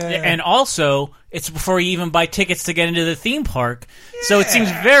they. And also, it's before you even buy tickets to get into the theme park, so it seems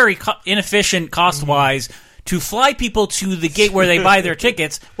very inefficient cost wise to fly people to the gate where they buy their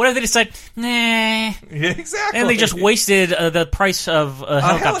tickets. What if they decide, nah? Yeah, exactly. And they just wasted the price of a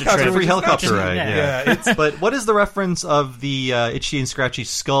helicopter trip. Free helicopter ride, yeah. But what is the reference of the Itchy and Scratchy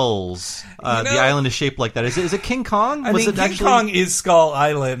skulls? The island is shaped like that. Is it King Kong? I mean, King Kong is Skull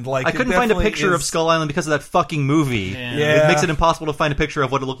Island. Like, I couldn't find a picture of Skull Island because of that fucking movie. Yeah. It makes it impossible to find a picture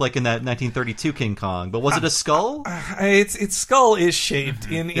of what it looked like in that 1932 King Kong. But was it a skull? Its skull is shaped.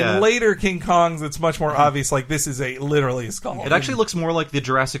 In later King Kongs, it's much more obvious. Like, this is literally a skull. It actually looks more like the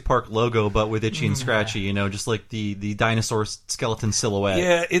Jurassic Park logo, but with Itchy and Scratchy. Just like the dinosaur skeleton silhouette.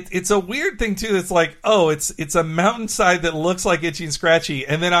 Yeah, it's a weird thing too. That's like, it's a mountainside that looks like Itchy and Scratchy,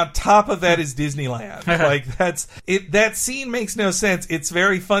 and then on top of that is Disneyland. Like that's it. That scene makes no sense. It's a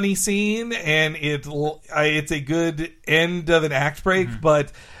very funny scene, and it's a good end of an act break,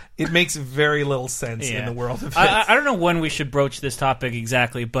 but it makes very little sense in the world of it. I don't know when we should broach this topic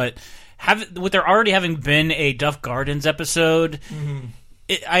exactly, but with there already having been a Duff Gardens episode.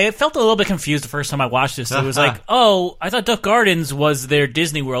 I felt a little bit confused the first time I watched this. It was like, I thought Duff Gardens was their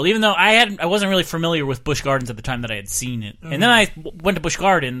Disney World, even though I wasn't really familiar with Busch Gardens at the time that I had seen it. And then I went to Busch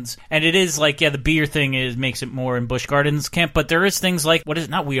Gardens, and it is like, the beer thing makes it more in Busch Gardens camp, but there is things like, what is it?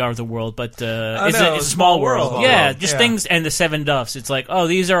 Not We Are the World, but it's Small World. Things, and the Seven Duffs. It's like,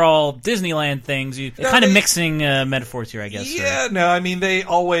 these are all Disneyland things. Kind of mixing metaphors here, I guess. Yeah, no, I mean, they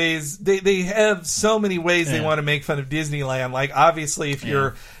always, they have so many ways they want to make fun of Disneyland. Like, obviously,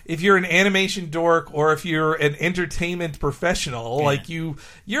 if you're an animation dork or if you're an entertainment professional, like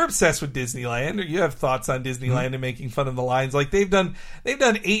you're obsessed with Disneyland or you have thoughts on Disneyland and making fun of the lines. Like they've done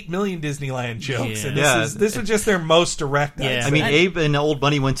 8 million Disneyland jokes, and this was just their most direct. I mean, Abe and Old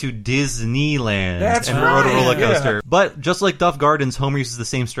Bunny went to Disneyland and right. rode a roller coaster. But just like Duff Gardens, Homer uses the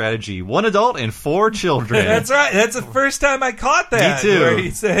same strategy: 1 adult and 4 children. That's right. That's the first time I caught that.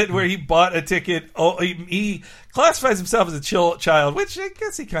 Me too. Where he bought a ticket. He classifies himself as a child, which I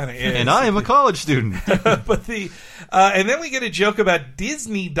guess he kind of is. And I am a college student. But and then we get a joke about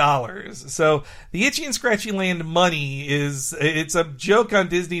Disney dollars. So the Itchy and Scratchy Land money it's a joke on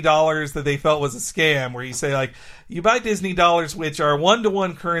Disney dollars that they felt was a scam, where you say like, you buy Disney dollars, which are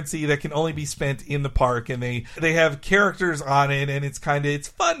 1-to-1 currency that can only be spent in the park, and they have characters on it, and it's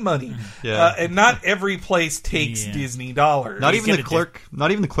fun money. And not every place takes Disney dollars. Not even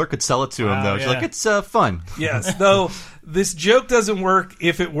the clerk could sell it to him though. She's like, it's fun. Yes, though this joke doesn't work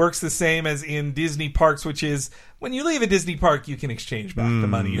if it works the same as in Disney parks, which is when you leave a Disney park, you can exchange back the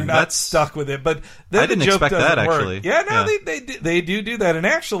money. You're not stuck with it. But then I didn't the joke expect that doesn't work. actually. They do that, and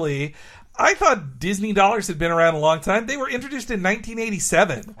actually, I thought Disney dollars had been around a long time. They were introduced in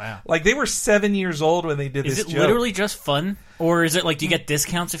 1987. Wow. Like, they were 7 years old when they did this joke. Is it literally just fun? Or is it like, do you get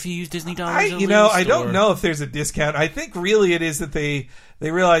discounts if you use Disney dollars? I don't know if there's a discount. I think really it is that they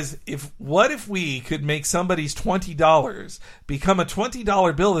realize, what if we could make somebody's $20 become a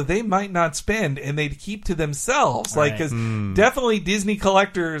 $20 bill that they might not spend and they'd keep to themselves? Like, because definitely Disney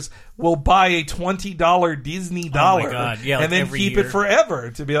collectors will buy a $20 Disney dollar and then keep it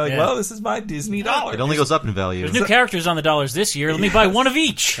forever to be like, well, this is my Disney dollar. It only goes up in value. There's new characters on the dollars this year. Let me buy one of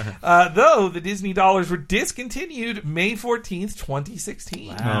each. Though the Disney dollars were discontinued May 14th, 2016.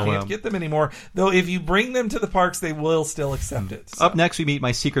 Wow. You can't get them anymore. Though if you bring them to the parks, they will still accept it. So. Up next, we meet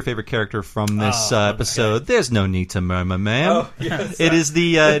my secret favorite character from this episode. Okay. There's no need to murmur, ma'am. It is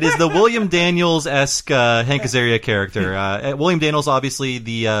the William Daniels-esque Hank Azaria character. William Daniels, obviously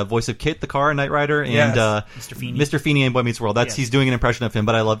the voice of Kit the car in Knight Rider, and Mr. Feeney in Boy Meets World. He's doing an impression of him,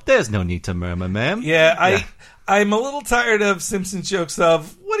 but I love "There's no need to murmur, ma'am." I'm a little tired of Simpsons jokes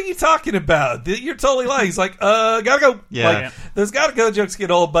of, what are you talking about? You're totally lying. He's like, gotta go. Those gotta go jokes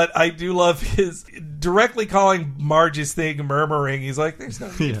get old, but I do love his directly calling Marge's thing murmuring. He's like, there's no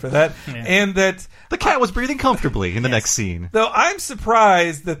need for that. And that the cat was breathing comfortably in the next scene. Though I'm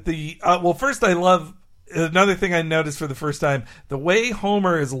surprised that first I love another thing I noticed for the first time, the way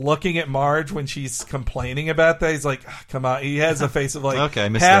Homer is looking at Marge when she's complaining about that. He's like, come on. He has a face of like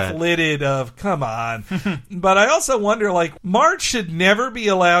half-lidded of, come on. But I also wonder, like, Marge should never be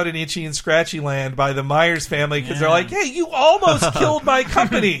allowed in Itchy and Scratchy Land by the Myers family because they're like, hey, you almost killed my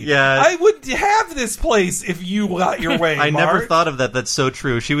company. I would have this place if you got your way, I Marge. never thought of that. That's so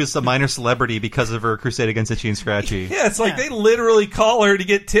true. She was a minor celebrity because of her crusade against Itchy and Scratchy. It's like they literally call her to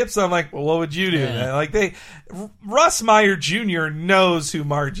get tips on, like, well, what would you do? Like, Russ Meyer Jr. knows who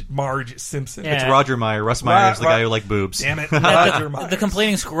Marge Simpson is. It's Roger Meyer. Russ Meyer is the guy who liked boobs. Damn it, Roger Meyer. The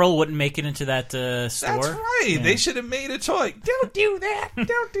complaining squirrel wouldn't make it into that store. That's right. They should have made a toy. Don't do that.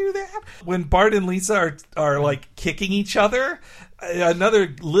 Don't do that. When Bart and Lisa are like kicking each other,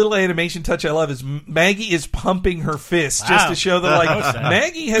 another little animation touch I love is Maggie is pumping her fist just to show that like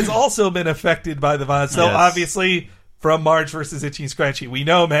Maggie has also been affected by the violence. So obviously from Marge versus Itchy and Scratchy, we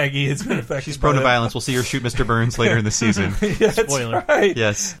know Maggie has been affected. She's prone to violence. We'll see her shoot Mr. Burns later in the season. That's Spoiler. right.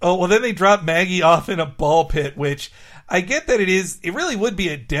 Yes. Oh, well, then they drop Maggie off in a ball pit, which I get that it really would be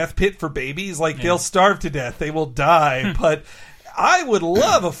a death pit for babies. Like, they'll starve to death. They will die. But I would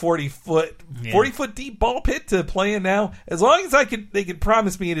love a 40-foot deep ball pit to play in now, as long as they could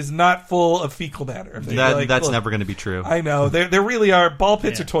promise me it is not full of fecal matter. That's never going to be true. I know. There really are. Ball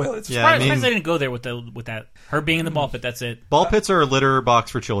pits or toilets. Yeah, I mean, they didn't go there with that. Her being in the ball pit, that's it. Ball pits are a litter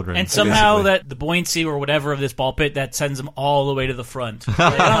box for children. And somehow that the buoyancy or whatever of this ball pit, that sends them all the way to the front. Like,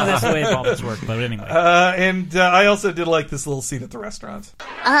 that's the way ball pits work, but anyway. And I also did like this little scene at the restaurant.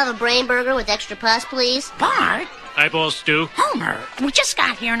 I'll have a brain burger with extra pus, please. Bart? Eyeball stew. Homer, we just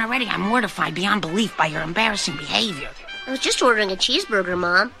got here and already I'm mortified beyond belief by your embarrassing behavior. I was just ordering a cheeseburger,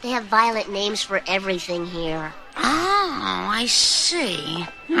 Mom. They have violent names for everything here. Oh, I see.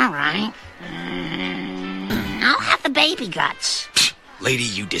 All right. I'll have the baby guts. Lady,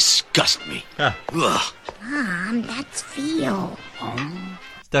 you disgust me. Huh. Ugh. Mom, that's Veal.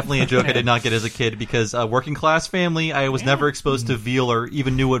 Definitely a joke I did not get as a kid because working class family, I was never exposed to veal or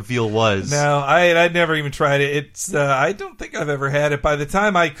even knew what veal was. No, I'd never even tried it. It's I don't think I've ever had it. By the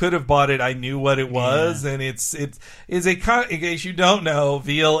time I could have bought it, I knew what it was, and it is in case you don't know,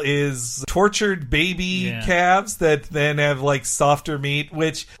 veal is tortured baby calves that then have like softer meat.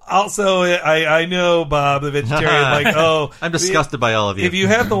 Which also I know, Bob, the vegetarian, like I'm disgusted by all of you. If you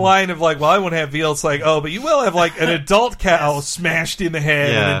have the line of like, well, I won't have veal, it's like, oh, but you will have like an adult cow smashed in the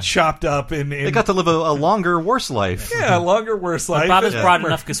head. And chopped up, and they got to live a longer, worse life. Yeah, a longer, worse life. Bob has brought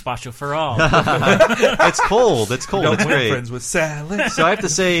enough gazpacho for all. It's cold. It's cold. It's great. Friends with salad. So I have to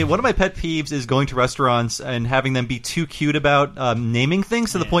say, one of my pet peeves is going to restaurants and having them be too cute about naming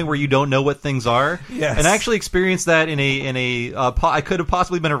things to the point where you don't know what things are. Yes. And I actually experienced that in a I could have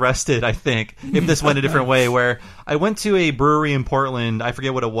possibly been arrested, I think, if this went a different way. Where I went to a brewery in Portland. I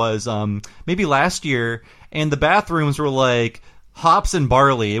forget what it was. Maybe last year, and the bathrooms were like hops and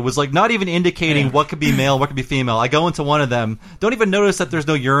barley. It was like not even indicating what could be male, what could be female. I go into one of them, don't even notice that there's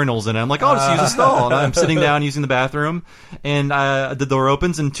no urinals in it. I'm like, oh, just use a stall. And I'm sitting down using the bathroom, and the door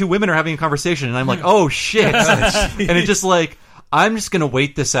opens, and two women are having a conversation, and I'm like, oh shit. And it's just like, I'm just going to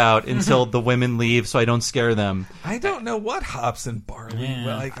wait this out until the women leave so I don't scare them. I don't know what hops and barley.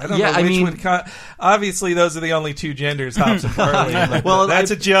 Like, I don't know which one. Obviously, those are the only two genders, hops and barley. Like, well,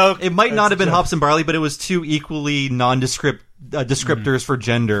 that's a joke. It might not have been hops and barley, but it was two equally nondescript descriptors for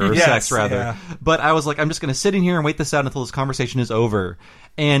gender or sex, rather. Yeah. But I was like, I'm just going to sit in here and wait this out until this conversation is over.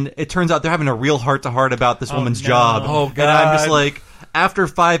 And it turns out they're having a real heart-to-heart about this woman's job. Oh, God. And I'm just like, after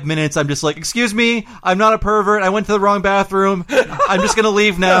 5 minutes, I'm just like, excuse me, I'm not a pervert. I went to the wrong bathroom. I'm just going to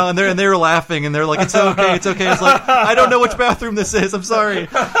leave now. And they were laughing, and they're like, it's okay, it's okay. It's like, I don't know which bathroom this is. I'm sorry.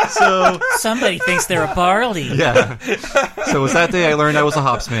 So somebody thinks they're a barley. Yeah. So it was that day I learned I was a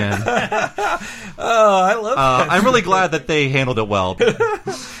hops man. Oh, I love that. I'm really glad that they handled it well.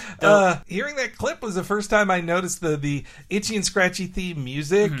 Hearing that clip was the first time I noticed the Itchy and Scratchy theme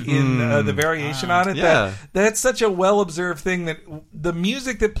music in the variation on it. Yeah. That's such a well-observed thing, that the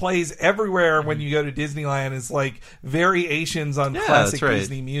music that plays everywhere when you go to Disneyland is like variations on classic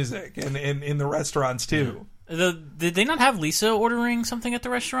Disney music, and in the restaurants too. Did they not have Lisa ordering something at the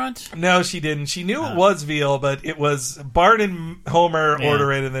restaurant? No, she didn't. She knew it was veal, but it was Bart and Homer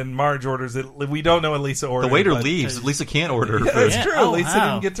order it, and then Marge orders it. We don't know what Lisa ordered. The waiter leaves. Lisa can't order her food. That's true. Lisa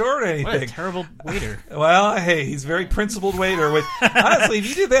didn't get to order anything. What a terrible waiter. Well, hey, he's a very principled waiter. Which, honestly, if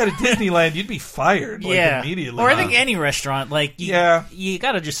you did that at Disneyland, you'd be fired immediately. Or I think any restaurant. Like, you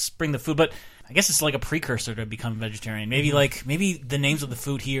got to just bring the food. But I guess it's like a precursor to become vegetarian. Maybe the names of the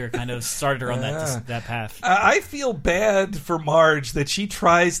food here kind of started her on that path. I feel bad for Marge that she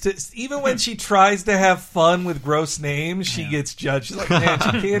tries to, even when she tries to have fun with gross names, she gets judged. She's like, man, she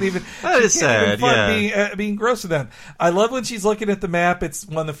can't even. That is sad. Being gross with them. I love when she's looking at the map. It's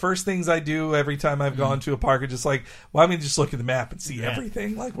one of the first things I do every time I've gone to a park. It's just like, well, I'm going to just look at the map and see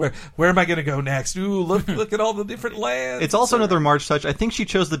everything. Like, where am I going to go next? Ooh, look at all the different lands. It's also another Marge touch. I think she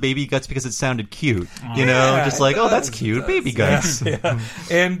chose the baby guts because it sounded cute, just like, oh, that's cute, baby guts. Yeah.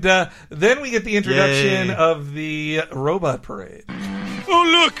 And then we get the introduction of the robot parade.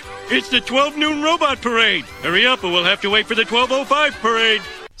 Oh, look, it's the 12 noon robot parade. Hurry up or we'll have to wait for the 12:05 parade.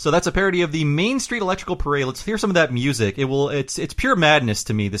 So that's a parody of the Main Street Electrical Parade. Let's hear some of that music. It's pure madness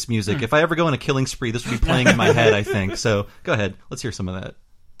to me, this music. If I ever go on a killing spree, this would be playing in my head, I think. So go ahead. Let's hear some of that.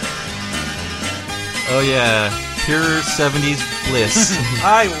 Oh, yeah. Pure 70s bliss.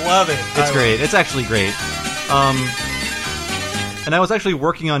 I love it. It's great. It's actually great. And I was actually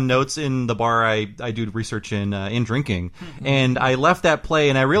working on notes in the bar I do research in drinking, and I left that play,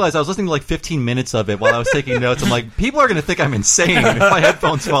 and I realized I was listening to like 15 minutes of it while I was taking notes. I'm like, people are going to think I'm insane if my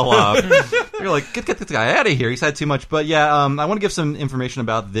headphones fall off. They're like, get this guy out of here. He's had too much. But yeah, I want to give some information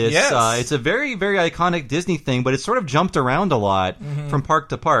about this. Yes. It's a very, very iconic Disney thing, but it's sort of jumped around a lot from park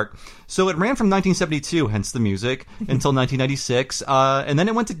to park. So it ran from 1972, hence the music, until 1996, and then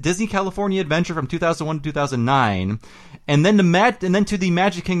it went to Disney California Adventure from 2001 to 2009, and then to the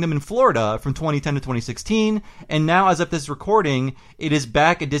Magic Kingdom in Florida from 2010 to 2016, and now, as of this recording, it is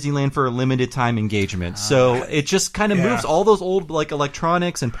back at Disneyland for a limited time engagement. So it just kind of moves all those old like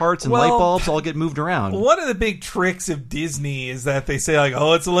electronics and parts and light bulbs all get moved around. One of the big tricks of Disney is that they say like,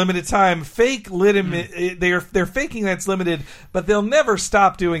 oh, it's a limited time. They're faking that it's limited, but they'll never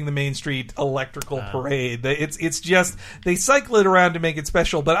stop doing the Main Street Electrical Parade. It's just they cycle it around to make it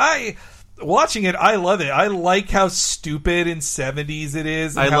special. But watching it, I love it. I like how stupid and 70s it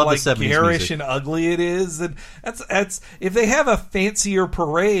is, and how like garish and ugly it is. And that's if they have a fancier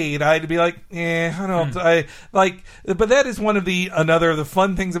parade, I'd be like, I don't. But that is another of the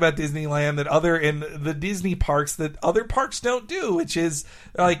fun things about Disneyland in the Disney parks that other parks don't do, which is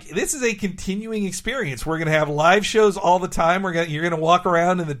like this is a continuing experience. We're gonna have live shows all the time. You're gonna walk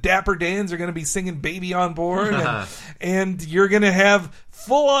around, and the Dapper Dans are gonna be singing "Baby on Board," and you're gonna have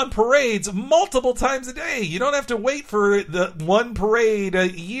full-on parades multiple times a day. You don't have to wait for the one parade a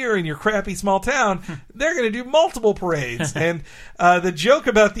year in your crappy small town. They're going to do multiple parades. And the joke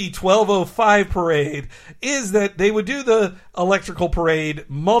about the 1205 parade is that they would do the electrical parade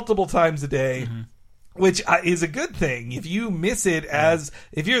multiple times a day. Which is a good thing. If you miss it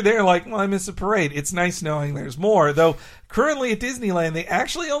if you're there like, well, I miss a parade, it's nice knowing there's more. Though currently at Disneyland, they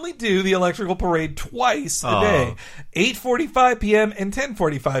actually only do the electrical parade twice a day. 8:45 p.m. and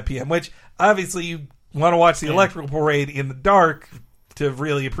 10:45 p.m., which obviously you want to watch the electrical parade in the dark to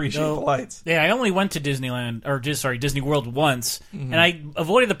really appreciate the lights. Yeah, I only went to Disney World once, and I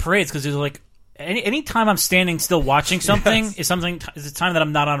avoided the parades because it was like, any time I'm standing still watching something is a time that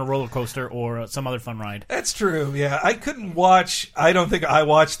I'm not on a roller coaster or some other fun ride. That's true. Yeah, I don't think I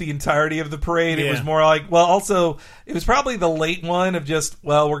watched the entirety of the parade. It was more like, also it was probably the late one of just,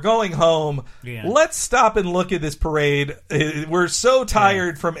 we're going home. Yeah. Let's stop and look at this parade. We're so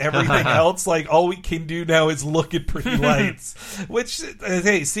tired from everything else. Like all we can do now is look at pretty lights. Which,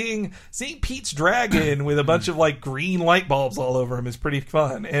 hey, seeing Pete's Dragon with a bunch of like green light bulbs all over him is pretty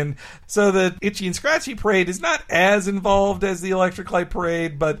fun. And so the Itchy and Scratchy Parade is not as involved as the Electric Light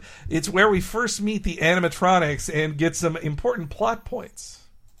Parade, but it's where we first meet the animatronics and get some important plot points.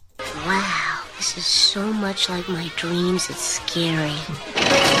 Wow, this is so much like my dreams, it's scary.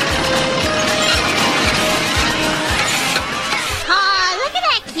 Oh, look at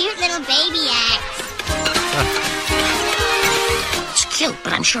that cute little baby axe. It's cute,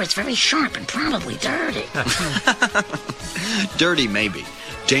 but I'm sure it's very sharp and probably dirty. Dirty, maybe.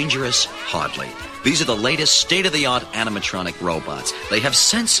 Dangerous? Hardly. These are the latest state-of-the-art animatronic robots. They have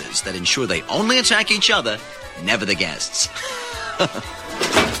sensors that ensure they only attack each other, never the guests.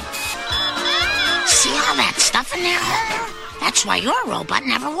 See all that stuff in there, Homer? That's why your robot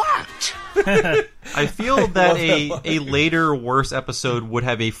never worked. I feel that a later, worse episode would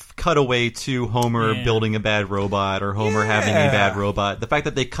have a cutaway to Homer building a bad robot or Homer having a bad robot. The fact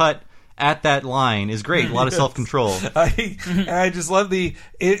that they cut at that line is great. A lot of self-control. I just love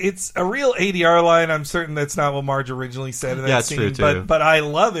it's a real ADR line. I'm certain that's not what Marge originally said in that scene. True too. But I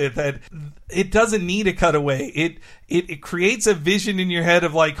love it that it doesn't need a cutaway. It creates a vision in your head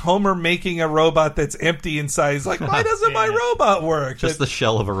of like Homer making a robot that's empty inside. He's like, why doesn't my robot work? Just the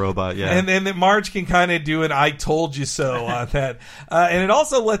shell of a robot, And then Marge can kind of do an I told you so on that. And it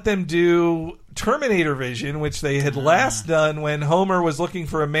also let them do Terminator Vision, which they had last done when Homer was looking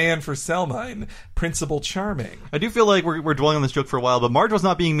for a man for Selma in Principal Charming. I do feel like we're dwelling on this joke for a while, but Marge was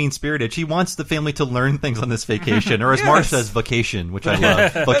not being mean-spirited. She wants the family to learn things on this vacation, or as Marge says, vacation, which I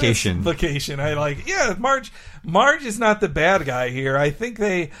love. Vacation. Vacation. I like. Yeah, Marge is not the bad guy here. I think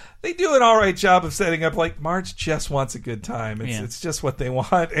they do an all right job of setting up like Marge just wants a good time. It's just what they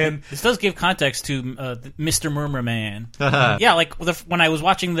want. And this does give context to Mr. Murmur Man. Yeah, like when I was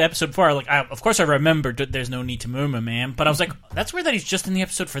watching the episode before, of course I remembered that there's no need to murmur man, but I was like, that's weird that he's just in the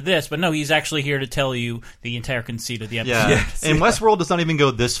episode for this, but no, he's actually here to tell you the entire conceit of the episode. Yeah. Yes, and yeah. Westworld does not even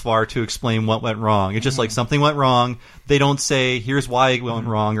go this far to explain what went wrong. It's just like something went wrong. They don't say, here's why it went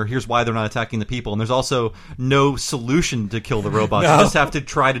wrong, or here's why they're not attacking the people. And there's also no solution to kill the robots. No. You just have to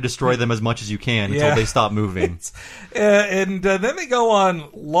try to destroy them as much as you can until they stop moving. And then they go on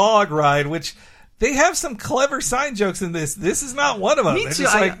Log Ride, which... They have some clever sign jokes in this. This is not one of them. Me They're too.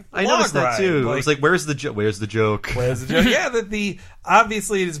 just like, I Log noticed that Ride. too. Like, I was like, where's the joke? Where's the joke? Where's the joke? Yeah,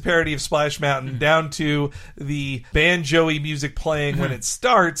 obviously it is a parody of Splash Mountain down to the banjo-y music playing when it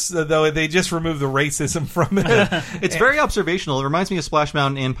starts, though they just remove the racism from it. It's very observational. It reminds me of Splash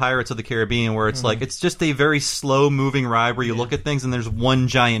Mountain and Pirates of the Caribbean, where it's like, it's just a very slow-moving ride where you look at things and there's one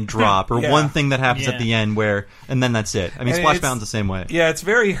giant drop or one thing that happens at the end and then that's it. I mean, Splash Mountain's the same way. Yeah, it's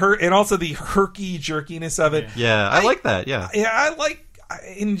very and also the herky jerkiness of it. Yeah, I like that, yeah. Yeah,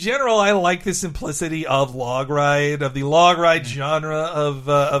 in general, I like the simplicity of Log Ride, of the Log Ride genre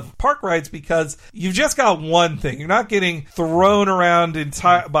of park rides, because you've just got one thing. You're not getting thrown around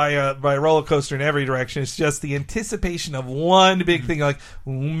by a roller coaster in every direction. It's just the anticipation of one big thing, like,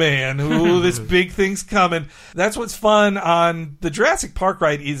 oh man, this big thing's coming. That's what's fun on the Jurassic Park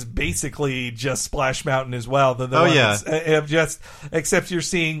ride, is basically just Splash Mountain as well. Except you're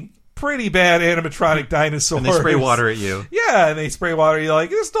seeing pretty bad animatronic dinosaurs. And they spray water at you. Yeah, and they spray water. You're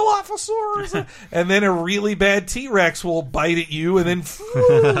like, it's Dilophosaurus. And then a really bad T-Rex will bite at you and then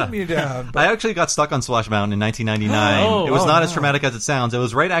boom you down. I actually got stuck on Splash Mountain in 1999. It was not as traumatic as it sounds. It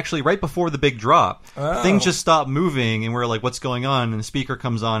was right before the big drop. Things just stopped moving, and we're like, what's going on? And the speaker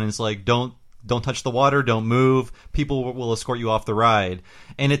comes on, and it's like, don't touch the water, don't move. People will escort you off the ride.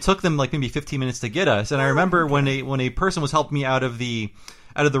 And it took them like maybe 15 minutes to get us. And I remember when a person was helping me out of the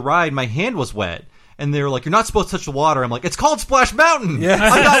ride, my hand was wet. And they were like, you're not supposed to touch the water. I'm like, it's called Splash Mountain. Yeah.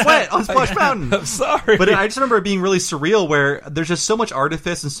 I got wet on Splash Mountain. I'm sorry. But I just remember it being really surreal, where there's just so much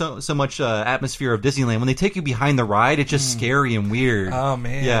artifice and so much atmosphere of Disneyland. When they take you behind the ride, it's just scary and weird. Oh,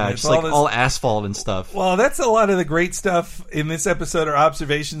 man. Yeah, it's like all asphalt and stuff. Well, that's a lot of the great stuff in this episode, are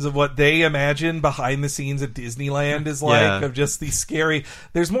observations of what they imagine behind the scenes at Disneyland is like, of just these scary...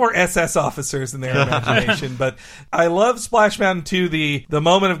 There's more SS officers in their imagination, but I love Splash Mountain too, the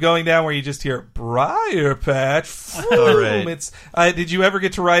moment of going down where you just hear... Briar Patch. All right. It's. Did you ever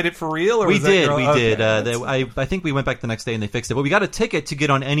get to ride it for real? Or We was that did. I think we went back the next day and they fixed it. But we got a ticket to get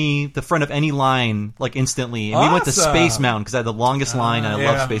on the front of any line like instantly. And we went to Space Mountain because I had the longest line. And I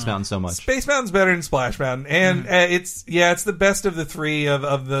love Space Mountain so much. Space Mountain's better than Splash Mountain, and it's the best of the three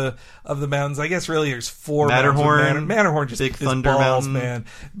of the mountains. I guess really there's four. Matterhorn, Matterhorn just Big is Thunder balls, Mountain. man.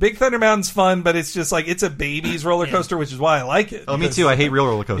 Big Thunder Mountain's fun, but it's just like it's a baby's roller coaster, which is why I like it. Oh, me too. I hate real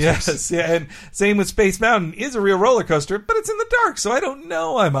roller coasters. Yes, yeah, and same with Space Mountain is a real roller coaster, but it's in the dark, so I don't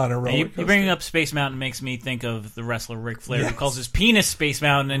know I'm on a roller coaster. You bringing up Space Mountain makes me think of the wrestler Ric Flair, who calls his penis Space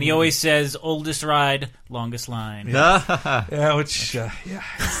Mountain, and he always says oldest ride, longest line. Which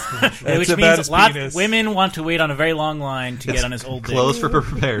which means a lot of women want to wait on a very long line to get on his old dick. Clothes for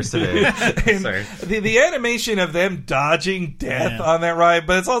prepares today. Sorry. The animation of them dodging death on that ride,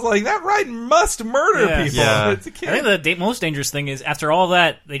 but it's also like that ride must murder people. Yeah. I think the most dangerous thing is after all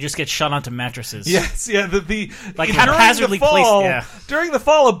that, they just get shot onto mattresses. Yes, yeah. Like haphazardly placed. Yeah. During the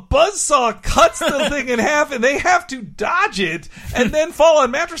fall, a buzzsaw cuts the thing in half, and they have to dodge it and then fall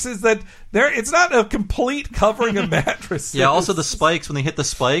on mattresses that. It's not a complete covering of mattresses. Yeah, also the spikes, when they hit the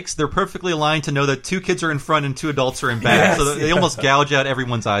spikes, they're perfectly aligned to know that 2 kids are in front and 2 adults are in back. So they almost gouge out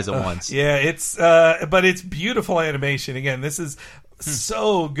everyone's eyes at once. Yeah, but it's beautiful animation. Again, this is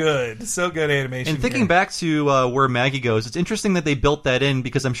so good animation. And thinking back to where Maggie goes, it's interesting that they built that in,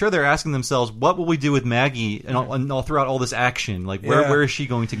 because I'm sure they're asking themselves, what will we do with Maggie and all throughout all this action? Like, where is she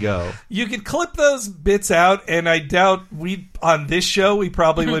going to go? You could clip those bits out, and I doubt on this show we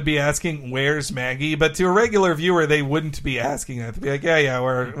probably would be asking, where's Maggie? But to a regular viewer, they wouldn't be asking that. They'd be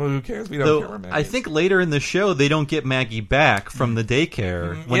like, who cares? We don't care where Maggie is. I think later in the show, they don't get Maggie back from the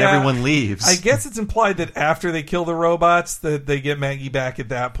daycare when everyone leaves. I guess it's implied that after they kill the robots, that they get Maggie back at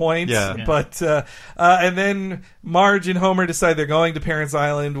that point. Yeah. But and then Marge and Homer decide they're going to Parents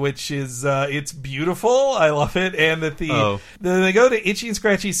Island, which is it's beautiful. I love it. And that they go to Itchy and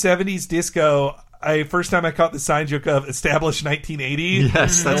Scratchy 70s disco. First time I caught the sign joke of established 1980.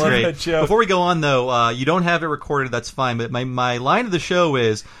 Yes, that's great. That show. Before we go on, though, you don't have it recorded, that's fine, but my line of the show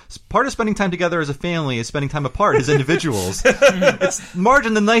is, part of spending time together as a family is spending time apart as individuals. It's Marge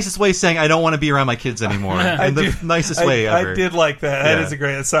in the nicest way saying, I don't want to be around my kids anymore. In the nicest way ever. I did like that. That is a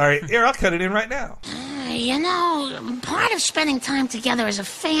great... Sorry. Here, I'll cut it in right now. Part of spending time together as a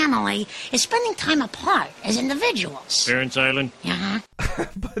family is spending time apart as individuals. Parents Island? Yeah.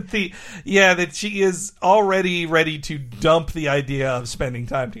 that she is already ready to dump the idea of spending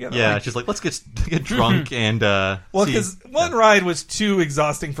time together. Yeah, she's like, let's get drunk and well, because one ride was too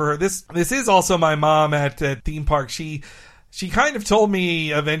exhausting for her. This is also my mom at theme park. She kind of told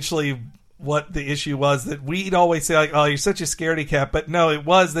me eventually what the issue was, that we'd always say like, oh, you're such a scaredy cat, but no, it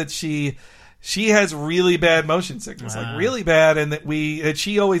was that she has really bad motion sickness, like really bad, and that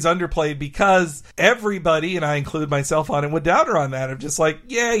she always underplayed because everybody, and I include myself on it, would doubt her on that. Of just like,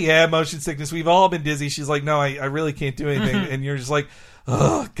 yeah, motion sickness. We've all been dizzy. She's like, no, I really can't do anything. And you're just like,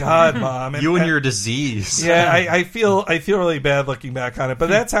 oh God, Mom. You and your disease. Yeah, I feel really bad looking back on it, but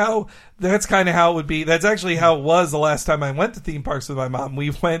that's kind of how it would be. That's actually how it was the last time I went to theme parks with my mom.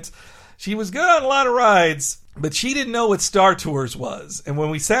 She was good on a lot of rides, but she didn't know what Star Tours was. And when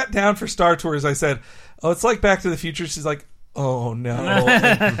we sat down for Star Tours, I said, oh, it's like Back to the Future. She's like, oh no.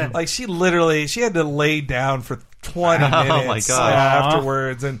 And, like she had to lay down for 20 minutes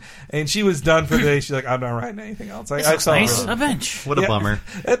afterwards, and she was done for the day. She's like, I'm not writing anything else. I saw nice. A bench. What a bummer.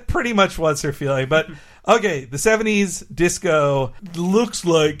 It pretty much was her feeling. But okay, the 70s disco looks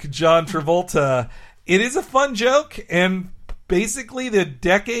like John Travolta. It is a fun joke, and basically the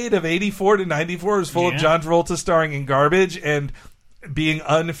decade of 84 to 94 was full of John Travolta starring in garbage and being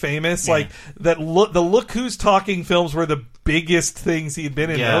unfamous. Like the Look Who's Talking films were the biggest things he'd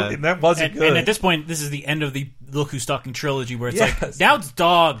been in, and that wasn't good. And at this point, this is the end of the Look Who's Talking trilogy, where it's like, now it's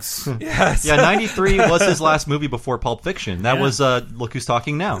dogs. Yes. Yeah, 93 was his last movie before Pulp Fiction. That was Look Who's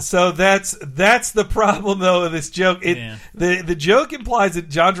Talking Now. So that's the problem, though, of this joke. The joke implies that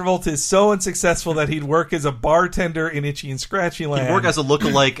John Travolta is so unsuccessful that he'd work as a bartender in Itchy and Scratchy Land. He'd work as a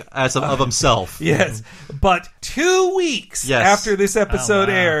lookalike of himself. Yes. But 2 weeks after this episode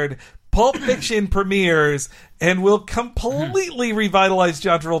aired, Pulp Fiction premieres and will completely revitalize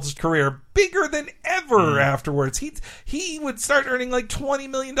John Travolta's career, bigger than ever afterwards. He would start earning like $20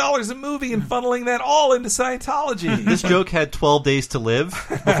 million a movie and funneling that all into Scientology. This joke had 12 days to live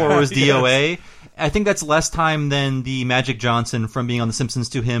before it was DOA. I think that's less time than the Magic Johnson from being on The Simpsons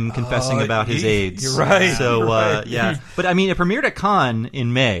to him confessing about his AIDS. You're right. So, yeah. But, I mean, it premiered at Cannes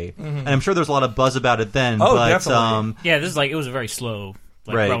in May, and I'm sure there's a lot of buzz about it then. Oh, but, definitely. Yeah, this is like, it was a very slow,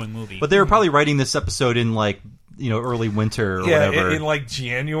 growing movie. But they were probably writing this episode in, like, early winter or whatever. In like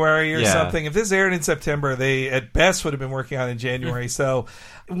January or something. If this aired in September, they at best would have been working on it in January. So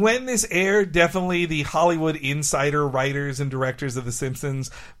when this aired, definitely the Hollywood insider writers and directors of The Simpsons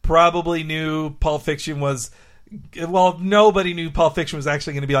probably knew Pulp Fiction was... Well, nobody knew Pulp Fiction was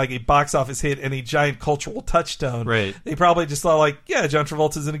actually going to be like a box office hit and a giant cultural touchstone. Right. They probably just thought like, yeah, John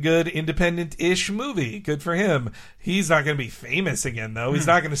Travolta's in a good independent-ish movie. Good for him. He's not going to be famous again, though. He's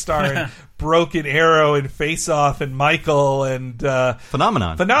not going to star in Broken Arrow and Face Off and Michael and...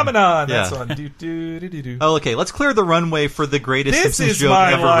 Phenomenon. That's one. Oh, okay. Let's clear the runway for the greatest Simpsons joke ever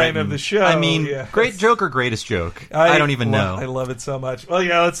written. This is my line of the show. I mean, great joke or greatest joke? I don't even know. I love it so much. Well,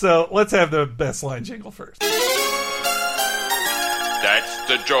 yeah, let's have the best line jingle first. That's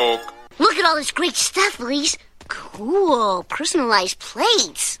the joke. Look at all this great stuff, Elise. Cool, personalized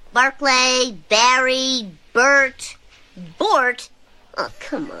plates. Barclay, Barry, Bert, Bort. Oh,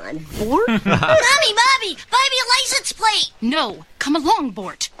 come on, Bort. Mommy, buy me a license plate. No, come along,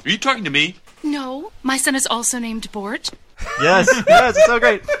 Bort. Are you talking to me? No, my son is also named Bort. Yes, it's so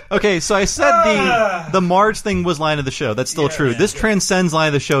great. Okay, so I said the Marge thing was line of the show. That's still true. This transcends line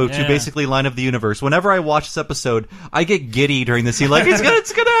of the show to basically line of the universe. Whenever I watch this episode, I get giddy during the scene. Like, it's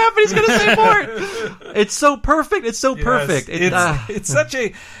gonna happen. He's gonna say Bort. It's so perfect. It's so perfect. It's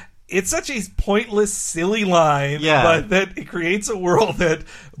such a pointless, silly line, but that it creates a world that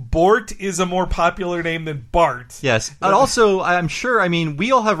Bort is a more popular name than Bart. Yes. And also, I'm sure, I mean,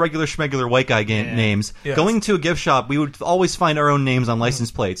 we all have regular schmegular white guy names. Yes. Going to a gift shop, we would always find our own names on license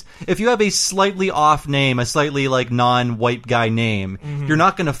plates. If you have a slightly off name, a slightly like non-white guy name, you're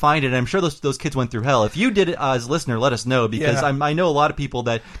not going to find it. And I'm sure those kids went through hell. If you did it as a listener, let us know, because I know a lot of people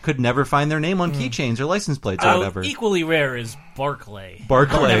that could never find their name on keychains or license plates or whatever. Equally rare is Barclay.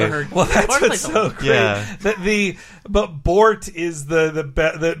 Well, that's what's so great. Yeah. But Bort is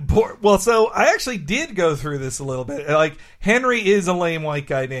Bort. So I actually did go through this a little bit. Like, Henry is a lame white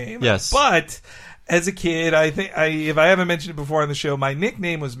guy name. Yes. But as a kid, I think if I haven't mentioned it before on the show, my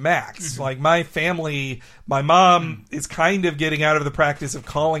nickname was Max. Like, my family, my mom is kind of getting out of the practice of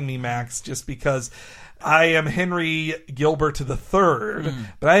calling me Max just because I am Henry Gilbert III,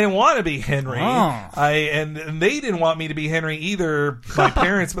 but I didn't want to be Henry. And they didn't want me to be Henry either, my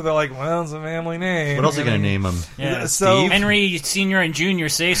parents, but they're like, well, it's a family name. What else are you going to name him? Yeah. So Henry Sr. and Jr.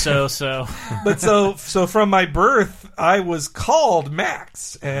 say so. But so from my birth, I was called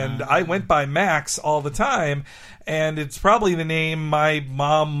Max, and I went by Max all the time. and it's probably the name my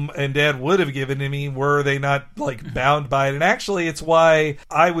mom and dad would have given to me were they not like bound by it. And actually, it's why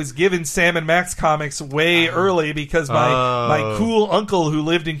I was given Sam and Max comics way early, because my cool uncle who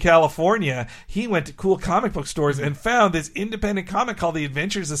lived in California, he went to cool comic book stores and found this independent comic called The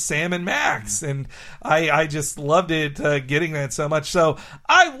Adventures of Sam and Max, and I just loved it, getting that so much. So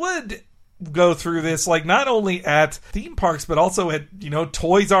I would go through this, like, not only at theme parks but also at,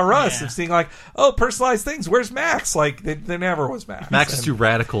 Toys R Us, of seeing like, personalized things. Where's Max? Like, there never was Max. Max is too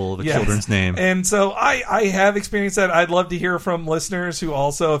radical of a children's name. And so I have experienced that. I'd love to hear from listeners who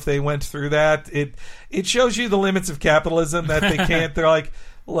also, if they went through that, it shows you the limits of capitalism, that they can't. They're like,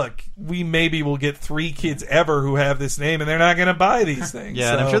 look, we maybe will get 3 kids ever who have this name, and they're not going to buy these things.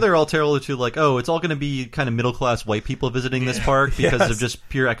 Yeah, and I'm sure they're all terrible to, like, it's all going to be kind of middle-class white people visiting this park because of just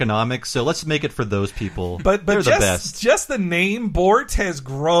pure economics, so let's make it for those people. But they're the best. Just the name Bort has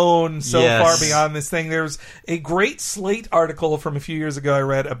grown so far beyond this thing. There's a great Slate article from a few years ago I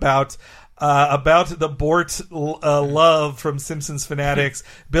read about the Bort love from Simpsons fanatics.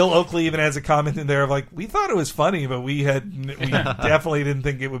 Bill Oakley even has a comment in there of like, we thought it was funny, but we definitely didn't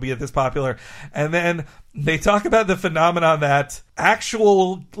think it would be this popular. And then they talk about the phenomenon that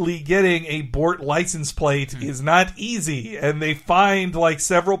actually getting a Bort license plate is not easy, and they find like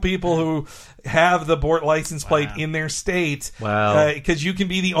several people who have the Bort license plate in their state. Wow. Because you can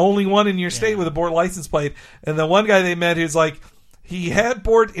be the only one in your state with a Bort license plate. And the one guy they met who's like, he had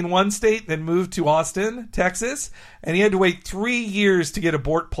Bort in one state, then moved to Austin, Texas, and he had to wait 3 years to get a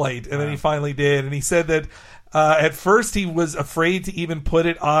Bort plate, and then he finally did. And he said that at first he was afraid to even put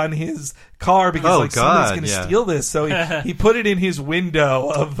it on his car because someone's going to steal this. So he put it in his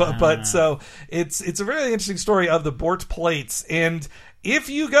window. But so it's a really interesting story of the Bort plates. And if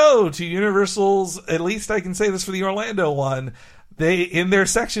you go to Universal's, at least I can say this for the Orlando one, they, in their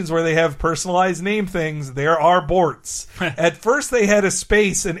sections where they have personalized name things, there are Borts. At first they had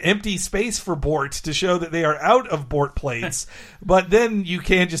an empty space for Bort to show that they are out of Bort plates. But then you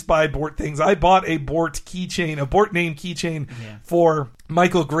can just buy Bort things. I bought a Bort keychain, a Bort name keychain for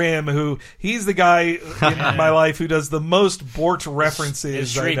Michael Graham, he's the guy in my life who does the most Bort references.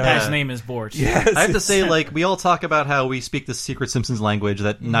 His straight pass name is Bort. Yes, I have to say, like, we all talk about how we speak the secret Simpsons language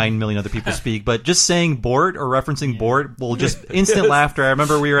that 9 million other people speak, but just saying Bort or referencing Bort will just instant laughter. I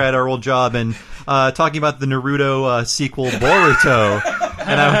remember we were at our old job and talking about the Naruto sequel Boruto.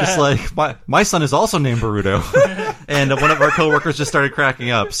 And I was just like, my son is also named Boruto. And one of our coworkers just started cracking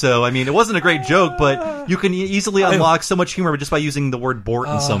up. So, I mean, it wasn't a great joke, but you can easily unlock so much humor just by using the word Bort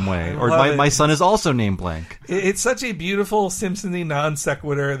in some way. Or my son is also named blank. It's such a beautiful Simpsons-y non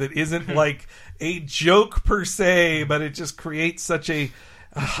sequitur that isn't like a joke per se, but it just creates such a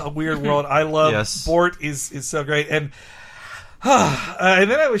weird world. I love Bort is so great. And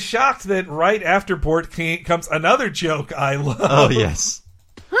then I was shocked that right after Bort comes another joke I love. Oh, yes.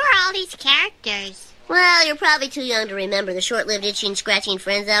 Who are all these characters? Well, you're probably too young to remember the short-lived Itchy and Scratchy and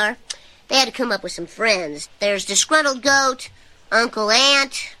Friends Hour. They had to come up with some friends. There's Disgruntled Goat, Uncle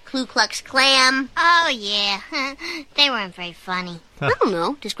Ant, Ku Klux Klan. Oh, yeah. They weren't very funny. I don't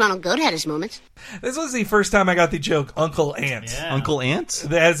know. Disgruntled Goat had his moments. This was the first time I got the joke Uncle Ant. Yeah. Uncle Ant?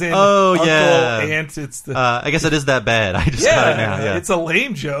 As in Uncle Ant. It's the I guess it is that bad. I just got it now. Yeah. It's a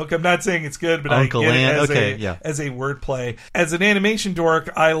lame joke. I'm not saying it's good, but Uncle I get Ant. it as a wordplay. As an animation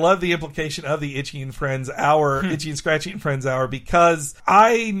dork, I love the implication of the Itchy and Friends Hour, Itchy and Scratchy and Friends Hour, because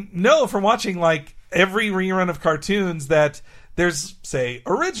I know from watching like every rerun of cartoons that there's, say,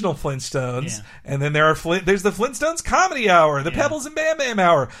 original Flintstones, and then there's the Flintstones Comedy Hour, the Pebbles and Bam Bam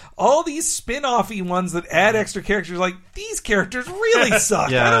Hour, all these spin-offy ones that add extra characters. Like, these characters really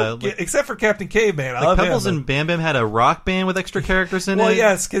suck. Except for Captain Caveman. I love Pebbles him, and Bam Bam had a rock band with extra characters in it? Well,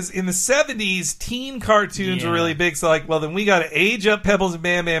 yes, because in the 70s, teen cartoons were really big, so like, well, then we got to age up Pebbles and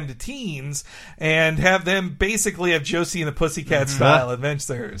Bam Bam to teens and have them basically have Josie and the Pussycat style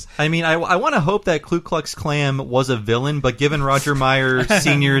adventures. I mean, I want to hope that Ku Klux Klan was a villain, but given Roger Meyer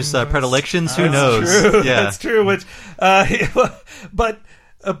Sr.'s predilections, who knows? True. Yeah, that's true. Which, but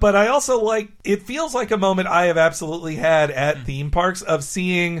I also like, it feels like a moment I have absolutely had at theme parks of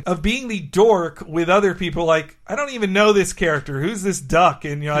being the dork with other people. Like, I don't even know this character. Who's this duck?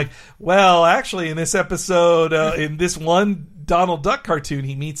 And you're like, well, actually, in this episode, in this one Donald Duck cartoon,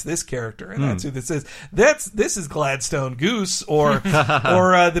 he meets this character, and that's who this is. This is Gladstone Goose, or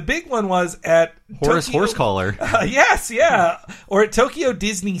the big one was at Horace Horsecollar. Yes, yeah, or at Tokyo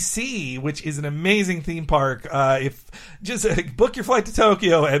Disney Sea, which is an amazing theme park. If just book your flight to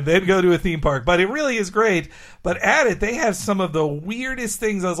Tokyo and then go to a theme park, but it really is great. But at it, they have some of the weirdest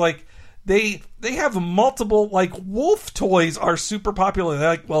things. I was like, They have multiple, like, wolf toys are super popular. They're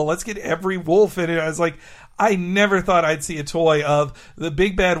like, well, let's get every wolf in it. I was like, I never thought I'd see a toy of the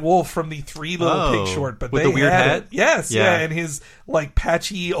Big Bad Wolf from the Three Little Pig short, but with they the weird had hat. it. Yes, yeah, and his like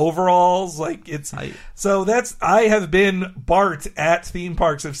patchy overalls, like it's. So that's I have been Bart at theme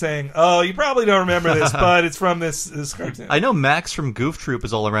parks of saying, "Oh, you probably don't remember this, but it's from this cartoon." I know Max from Goof Troop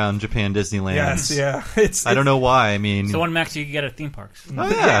is all around Japan Disneyland. Yes, yeah. I don't know why. I mean, it's the one Max you can get at theme parks. Oh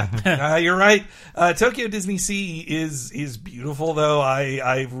yeah, you're right. Tokyo Disney Sea is beautiful, though.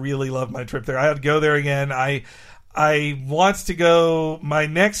 I really love my trip there. I would go there again. I want to go. My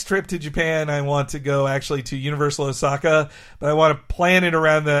next trip to Japan, I want to go actually to Universal Osaka, but I want to plan it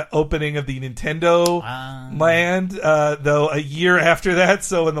around the opening of the Nintendo land, though a year after that,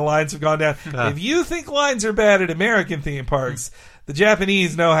 so when the lines have gone down. If you think lines are bad at American theme parks, the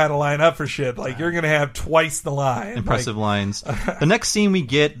Japanese know how to line up for shit. Like, you're going to have twice the line. Impressive lines. The next scene we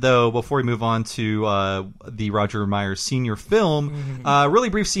get, though, before we move on to the Roger Myers Sr. film, really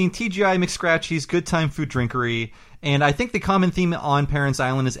brief scene, TGI McScratchy's Good Time Food Drinkery. And I think the common theme on Parents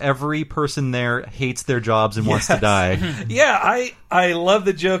Island is every person there hates their jobs and wants to die. Yeah, I love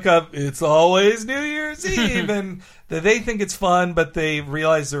the joke of it's always New Year's Eve, and that they think it's fun, but they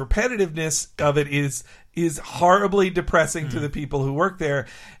realize the repetitiveness of it is horribly depressing to the people who work there.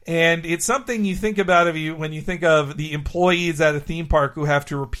 And it's something you think about when you think of the employees at a theme park who have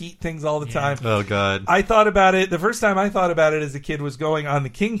to repeat things all the time. Oh, God. I thought about it, the first time I thought about it as a kid was going on the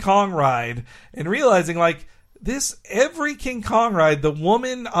King Kong ride and realizing, like, every King Kong ride, the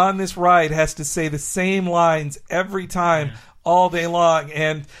woman on this ride has to say the same lines every time all day long.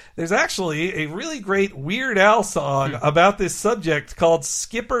 And there's actually a really great Weird Al song about this subject called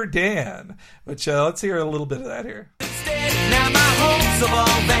Skipper Dan, which let's hear a little bit of that here. Now my hopes have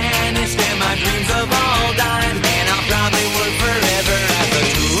all vanished and my dreams have all died, and I'll probably work forever as a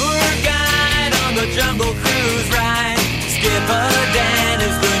tour guide on the Jungle Cruise ride. Skipper Dan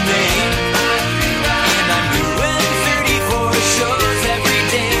is the name, and I'm doing 34 shows every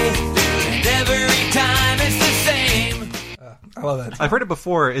day, and every time it's the same. I love that song. I've heard it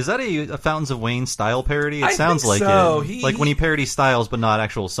before. Is that a Fountains of Wayne style parody? It I sounds think like so. it. Like when he parodies styles but not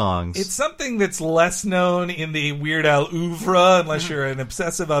actual songs. It's something that's less known in the Weird Al oeuvre, unless you're an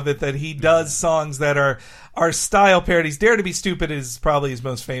obsessive of it, that he does songs that are style parodies. Dare to Be Stupid is probably his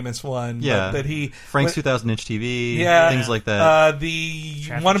most famous one. Yeah. That he Frank's 2000-inch TV, things like The that.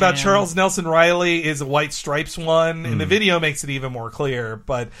 Traffic one about Jam. Charles Nelson Riley is a White Stripes one, and the video makes it even more clear.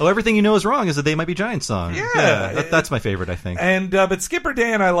 But Everything You Know Is Wrong is a They Might Be Giants song. Yeah. That's my favorite, I think. And but Skipper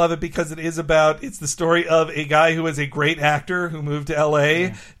Dan, I love it because it's the story of a guy who was a great actor who moved to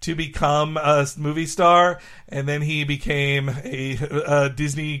L.A. to become a movie star, and then he became a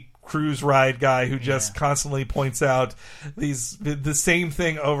Disney cruise ride guy who just constantly points out the same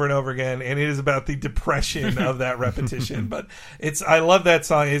thing over and over again, and it is about the depression of that repetition. But I love that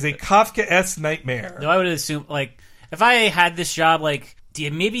song. It is a Kafka-esque nightmare. No, I would assume, like, if I had this job, like, do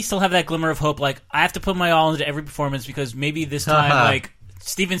you maybe still have that glimmer of hope? Like, I have to put my all into every performance because maybe this time, like,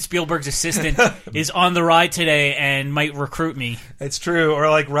 Steven Spielberg's assistant is on the ride today and might recruit me. It's true. Or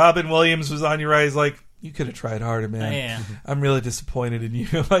like Robin Williams was on your ride. He's like, you could have tried harder, man. Yeah. I'm really disappointed in you.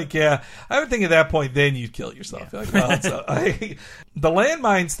 Like, yeah, I would think at that point, then you'd kill yourself. Yeah. Like, well, the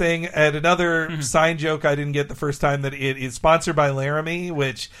landmines thing, at another sign joke I didn't get the first time, that it is sponsored by Laramie,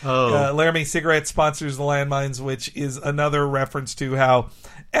 which Laramie Cigarettes sponsors the landmines, which is another reference to how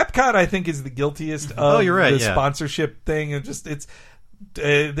Epcot, I think, is the guiltiest of the sponsorship thing. And just,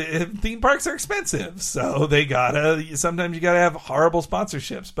 the theme parks are expensive, so sometimes you gotta have horrible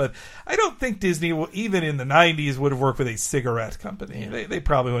sponsorships. But I don't think Disney, even in the 90s, would have worked with a cigarette company. They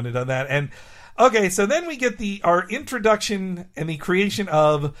probably wouldn't have done that. And okay, so then we get our introduction and the creation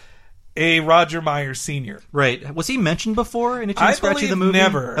of a Roger Myers Sr. Right. Was he mentioned before in Itchy and Scratchy the movie?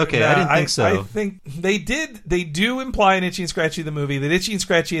 Never. Okay, I didn't think so. I think they do imply in Itchy and Scratchy the movie that Itchy and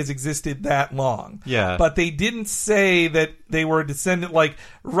Scratchy has existed that long. Yeah. But they didn't say that they were a descendant. Like,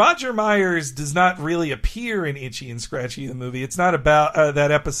 Roger Myers does not really appear in Itchy and Scratchy the movie. It's not about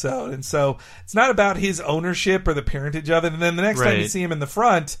that episode. And so it's not about his ownership or the parentage of it. And then the next time you see him in the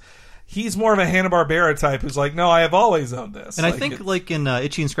front, he's more of a Hanna-Barbera type who's like, no, I have always owned this. And I think, like in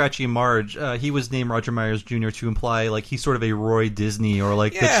Itchy and Scratchy and Marge, he was named Roger Myers Jr. to imply, like, he's sort of a Roy Disney or,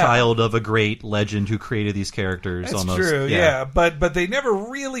 like, the child of a great legend who created these characters. That's almost. true, yeah. But they never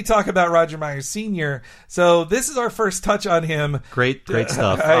really talk about Roger Myers Sr., so this is our first touch on him. Great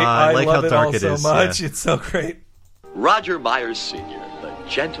stuff. I like love how dark it all so much. Yeah. It's so great. Roger Myers Sr., the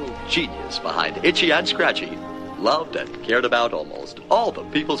gentle genius behind Itchy and Scratchy, loved and cared about almost all the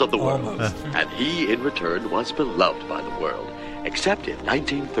peoples of the world. And he, in return, was beloved by the world. Except in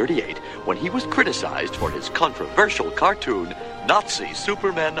 1938, when he was criticized for his controversial cartoon, Nazi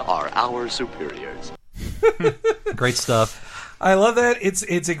Supermen Are Our Superiors. Great stuff. I love that.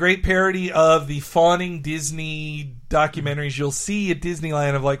 It's a great parody of the fawning Disney documentaries you'll see at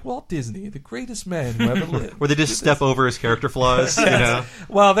Disneyland of like Walt Disney, the greatest man who ever lived. Where they just step over his character flaws, you know?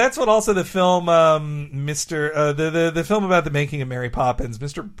 Well, that's what also the film, the film about the making of Mary Poppins,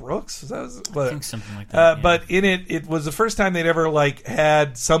 Mr. Brooks? I think something like that. But in it was the first time they'd ever like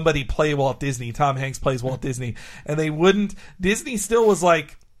had somebody play Walt Disney. Tom Hanks plays Walt Disney. And they wouldn't, Disney still was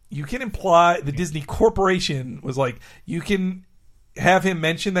like, you can imply, the Disney Corporation was like, you can have him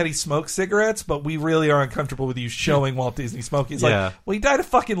mention that he smokes cigarettes, but we really are uncomfortable with you showing Walt Disney smoking. He's like, well, he died of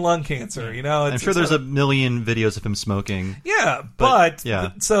fucking lung cancer, you know? I'm sure there's a million videos of him smoking. Yeah, but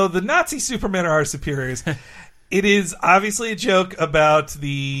so the Nazi Supermen are our superiors. It is obviously a joke about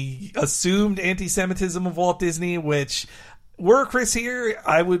the assumed anti-Semitism of Walt Disney, which, were Chris here,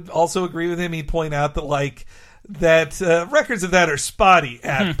 I would also agree with him. He'd point out that, like, that records of that are spotty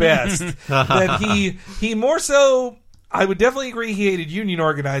at best. That he more so... I would definitely agree he hated union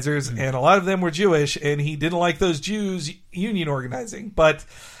organizers, and a lot of them were Jewish, and he didn't like those Jews union organizing. But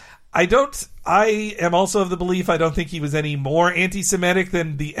I am also of the belief I don't think he was any more anti-Semitic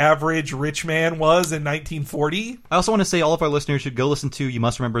than the average rich man was in 1940. I also want to say all of our listeners should go listen to You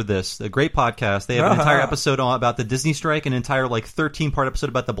Must Remember This, a great podcast. They have an entire episode about the Disney strike, an entire 13-part episode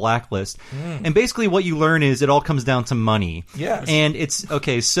about the blacklist. And basically what you learn is it all comes down to money. Yes. And it's,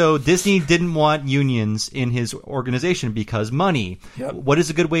 okay, so Disney didn't want unions in his organization because money. Yep. What is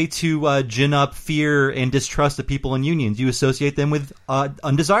a good way to gin up fear and distrust of people in unions? You associate them with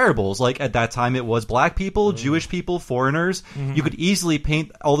undesirables. Like at that time it was black people, Jewish people, foreigners. You could easily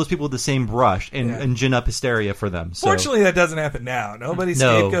paint all those people with the same brush and gin up hysteria for them. So. Fortunately, that doesn't happen now. Nobody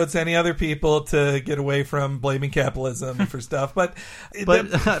scapegoats any other people to get away from blaming capitalism for stuff. But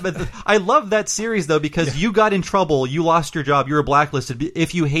I love that series, though, because you got in trouble, you lost your job, you were blacklisted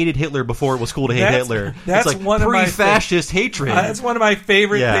if you hated Hitler before it was cool to hate Hitler. That's it's like one pre-fascist hatred. That's one of my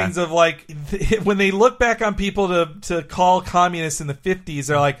favorite things of like when they look back on people to call communists in the 50s,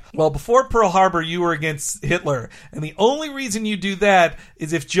 they're like, well, before Pearl Harbor, you were against Hitler. And the only reason you do that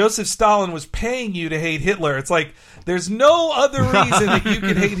is if Joseph Stalin was paying you to hate Hitler. It's like, there's no other reason that you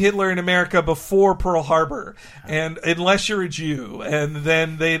could hate Hitler in America before Pearl Harbor, and unless you're a Jew. And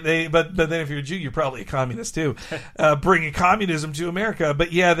then but then if you're a Jew, you're probably a communist too, bringing communism to America. But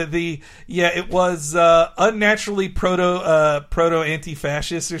it was unnaturally proto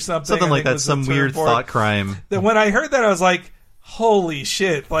anti-fascist or something. Something like that, some weird thought crime. That when I heard that, I was like, holy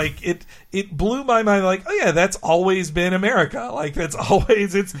shit, like it blew my mind, like, oh yeah, that's always been America. Like that's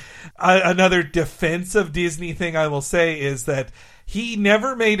always, it's another defense of Disney thing I will say is that he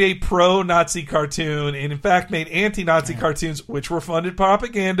never made a pro-Nazi cartoon, and in fact made anti-Nazi cartoons, which were funded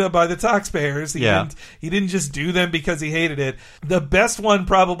propaganda by the taxpayers. He didn't just do them because he hated it. The best one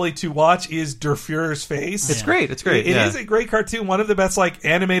probably to watch is Der Fuhrer's Face. It's great. It's great. It is a great cartoon, one of the best like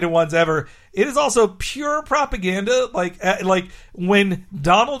animated ones ever. It is also pure propaganda, like when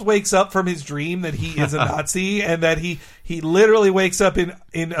Donald wakes up from his dream that he is a Nazi, and that he literally wakes up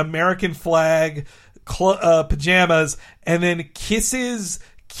in American flag pajamas and then kisses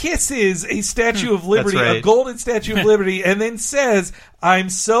a Statue of Liberty, right. a golden Statue of Liberty, and then says, I'm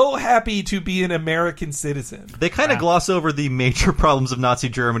so happy to be an American citizen. They kind of gloss over the major problems of Nazi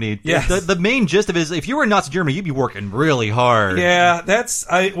Germany. Yes. The main gist of it is if you were in Nazi Germany, you'd be working really hard. Yeah,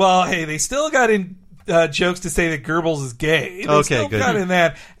 hey, they still got in jokes to say that Goebbels is gay. They still got in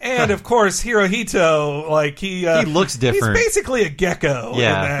that. And of course, Hirohito, like he looks different. He's basically a gecko in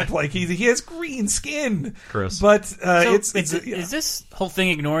that. Like he has green skin. Gross. But is this whole thing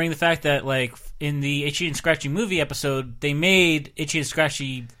ignoring the fact that like in the Itchy and Scratchy movie episode, they made Itchy and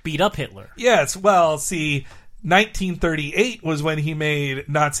Scratchy beat up Hitler? Yes. Well, see, 1938 was when he made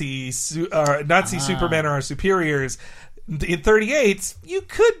Nazi Supermen are our superiors. In 38, you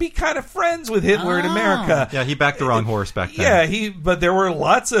could be kind of friends with Hitler in America. Yeah, he backed the wrong horse back then. Yeah, but there were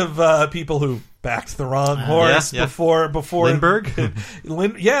lots of people who backed the wrong horse before Lindbergh.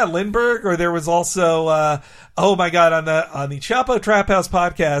 Lindbergh. Or there was also oh my god, on the Chapo Trap House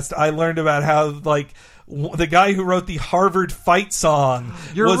podcast, I learned about how like the guy who wrote the Harvard fight song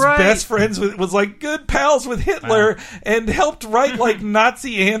best friends with, was like good pals with Hitler and helped write like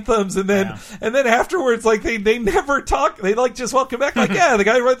Nazi anthems, and then afterwards like they never talk. They like just welcome back like the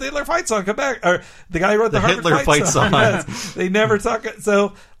guy who wrote the Hitler fight song come back, or the guy who wrote the Harvard Hitler fight song. Yes, they never talk.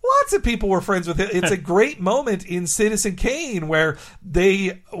 So lots of people were friends with it. It's a great moment in Citizen Kane where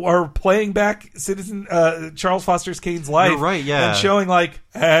they are playing back Charles Foster Kane's life. You're right, yeah. And showing like,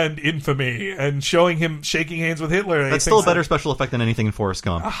 and infamy, and showing him shaking hands with Hitler. That's still a better special effect than anything in Forrest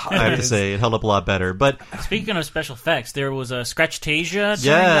Gump. I have to say, it held up a lot better. But speaking of special effects, there was a Scratchtasia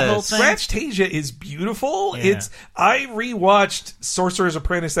during that whole thing. Scratchtasia is beautiful. Yeah. I rewatched Sorcerer's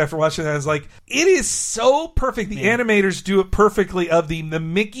Apprentice after watching that. I was like, it is so perfect. The animators do it perfectly. Of the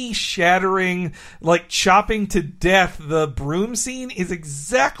Mickey shattering, like chopping to death, the broom scene is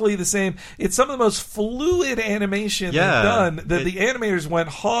exactly the same. It's some of the most fluid animation they've done. The animators went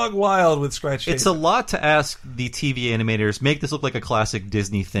hog wild with Scratchtasia. It's a lot to ask the TV animators. Make this look like a classic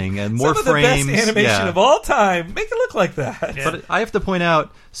Disney thing, and more some of frames. The best animation of all time. Make it look like that. Yeah. But I have to point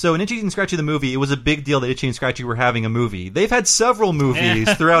out, so in Itchy and Scratchy the movie, it was a big deal that Itchy and Scratchy were having a movie. They've had several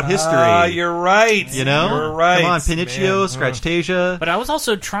movies throughout history. You're right. You know, you're right. Come on, Pinocchio, Scratchtasia. But I was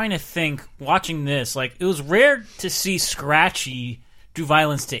also trying to think, watching this, like it was rare to see Scratchy do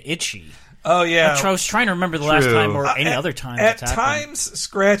violence to Itchy. Oh, yeah. I was trying to remember the last time or any other time. At times,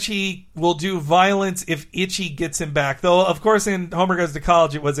 Scratchy will do violence if Itchy gets him back. Though, of course, in Homer Goes to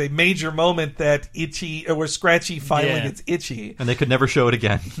College, it was a major moment that where Scratchy finally gets Itchy. And they could never show it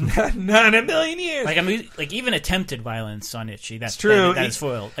again. Not in a million years. Like, I mean, like even attempted violence on Itchy. That's true. That is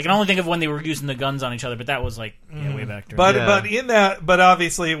foiled. I can only think of when they were using the guns on each other, but that was like way back there. But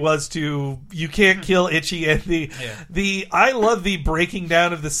obviously it was you can't kill Itchy. And I love the breaking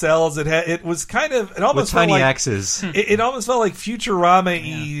down of the cells. It was kind of, it almost with tiny felt like axes. It almost felt like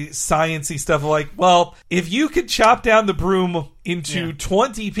Futurama-y, sciencey stuff. Like, well, if you could chop down the broom into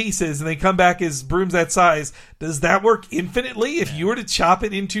 20 pieces and they come back as brooms that size, does that work infinitely? If you were to chop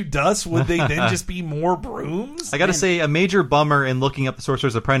it into dust, would they then just be more brooms? I gotta say, a major bummer in looking up The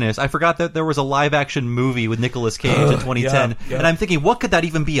Sorcerer's Apprentice, I forgot that there was a live-action movie with Nicolas Cage in 2010, and I'm thinking, what could that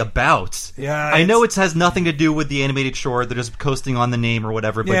even be about? I know it has nothing to do with the animated short, they're just coasting on the name or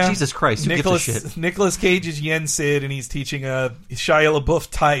whatever, but Jesus Christ, who gives a shit? Nicolas Cage is Yen Sid, and he's teaching a Shia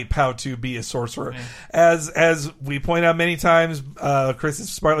LaBeouf type how to be a sorcerer. As we point out many times, Chris has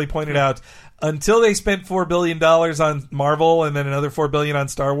smartly pointed out, until they spent $4 billion on Marvel and then another $4 billion on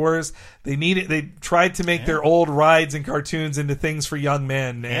Star Wars, they tried to make their old rides and cartoons into things for young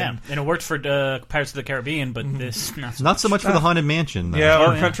men. And it worked for Pirates of the Caribbean, but this not so much for the Haunted Mansion, though.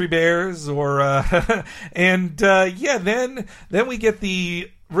 or Country Bears, or then we get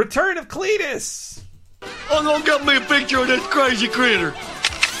the return of Cletus. I'm gonna get me a picture of this crazy critter.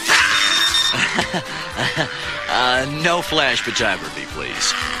 No flash photography,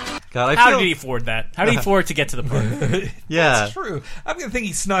 please. God, how did he afford that? How did he afford to get to the park? That's true. I'm going to think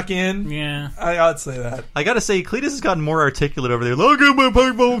he snuck in. Yeah. I'd say that. I got to say, Cletus has gotten more articulate over there. Look at my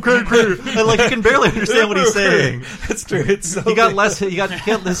paintball critter. And like, you can barely understand what he's saying. That's true. It's so he got less.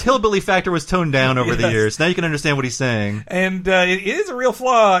 His hillbilly factor was toned down over the years. Now you can understand what he's saying. And it is a real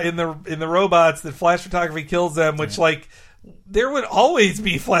flaw in the robots that flash photography kills them, which there would always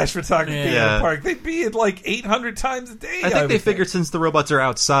be flash photography in the park. They'd be at like 800 times a day. I think they figured since the robots are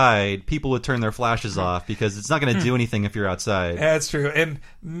outside, people would turn their flashes off because it's not going to do anything if you're outside. That's true. And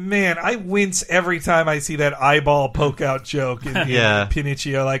man, I wince every time I see that eyeball poke out joke in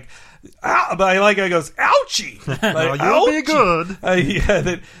Pinocchio. Like, but I like how he goes, ouchie! Like, you'll be good.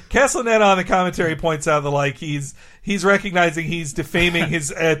 That Castellaneta on the commentary points out that he's recognizing he's defaming his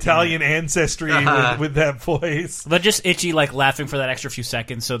Italian ancestry with that voice. But just Itchy laughing for that extra few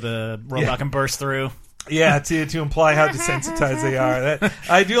seconds so the robot can burst through. Yeah, to imply how desensitized they are.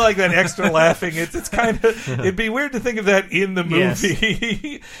 I do like that extra laughing. It's kind of, it'd be weird to think of that in the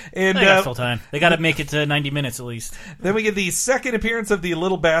movie. And they got full time. They got to make it to 90 minutes at least. Then we get the second appearance of the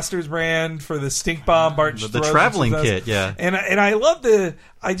Little Bastards brand for the Stink Bomb Barton the traveling kit. Yeah, and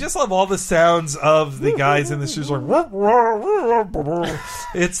I just love all the sounds of the guys in the shoes like.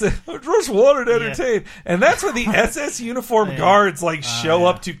 It's just wanted to entertain, and that's where the SS uniform guards show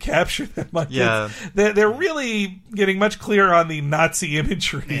up to capture them. They're really getting much clearer on the Nazi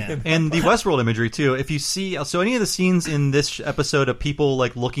imagery and the Westworld imagery too. If you see, so any of the scenes in this episode of people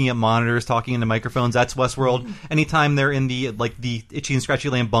looking at monitors, talking into microphones, that's Westworld. Anytime they're in the Itchy and Scratchy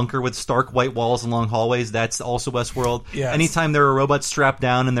Land bunker with stark white walls and long hallways, that's also Westworld. Yes. Anytime there are robots strapped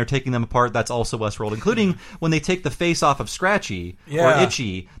down and they're taking them apart, that's also Westworld. Including when they take the face off of Scratchy or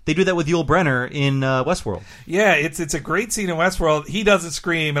Itchy, they do that with Yul Brynner in Westworld. Yeah, it's a great scene in Westworld. He doesn't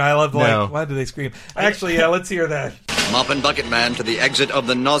scream, and I love why do they scream? Actually, let's hear that. Mop and Bucket Man to the exit of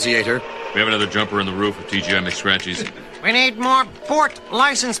the Nauseator. We have another jumper in the roof of TGI McScratchy's. We need more Bort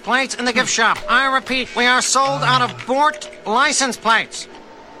license plates in the gift shop. I repeat, we are sold out of Bort license plates.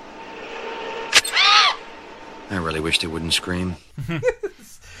 I really wish they wouldn't scream.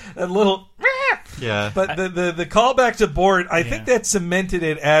 That little Yeah. But the callback to Bort, I think that cemented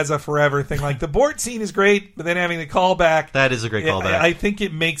it as a forever thing. Like, the Bort scene is great, but then having the callback... That is a great callback. I think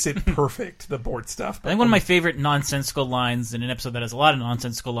it makes it perfect, the Bort stuff. I think one of my favorite nonsensical lines in an episode that has a lot of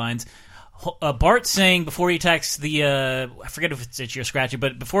nonsensical lines, Bart saying before he attacks the... I forget if it's Itchy or Scratchy,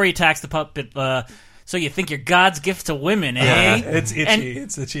 but before he attacks the puppet... so you think you're God's gift to women, eh? Yeah, it's Itchy. And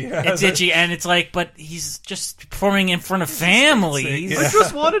it's Itchy. It's Itchy, and it's like, but he's just performing in front of families. I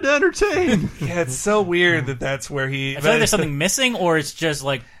just wanted to entertain. Yeah, it's so weird that's where he... I feel like there's something missing, or it's just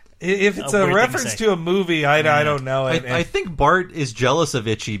like... If it's a reference to a movie, I don't know. I think Bart is jealous of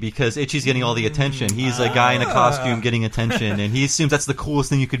Itchy because Itchy's getting all the attention. He's a guy in a costume getting attention, and he assumes that's the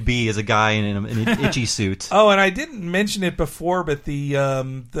coolest thing you could be as a guy in an Itchy suit. Oh, and I didn't mention it before, but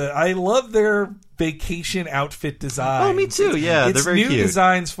I love their vacation outfit design. Oh, me too. Yeah, it's they're very new cute.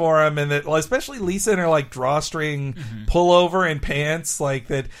 designs for them, and that especially Lisa in her like drawstring pullover and pants like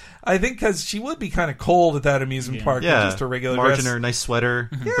that. I think because she would be kind of cold at that amusement park with just her regular Marge dress. in her nice sweater.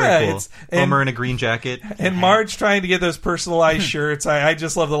 Yeah, very cool. Homer in a green jacket. And Marge trying to get those personalized shirts. I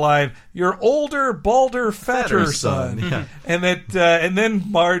just love the line, "Your older, balder, fatter son." Yeah. And that, and then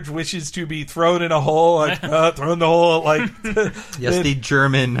Marge wishes to be thrown in a hole, like thrown in the hole, like yes, the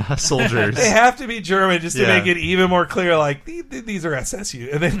German soldiers. They have to be German just to Yeah. make it even more clear. Like these are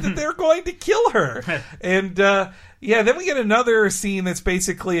SSU, and then they're going to kill her. And yeah, then we get another scene that's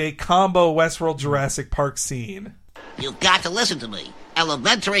basically a combo Westworld Jurassic Park scene. You've got to listen to me.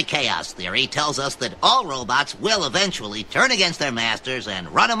 Elementary chaos theory tells us that all robots will eventually turn against their masters and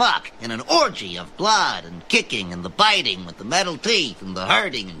run amok in an orgy of blood and kicking and the biting with the metal teeth and the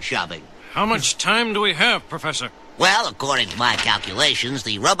hurting and shoving. How much time do we have, Professor? Well, according to my calculations,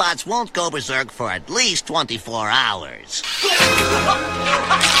 the robots won't go berserk for at least 24 hours.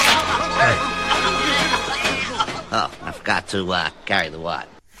 Oh, I forgot to carry the what?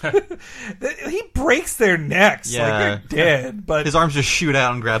 He breaks their necks like they're dead. But his arms just shoot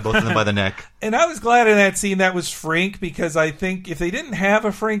out and grab both of them by the neck. And I was glad in that scene that was Frink, because I think if they didn't have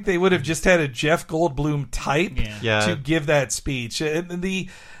a Frink, they would have just had a Jeff Goldblum type to give that speech. And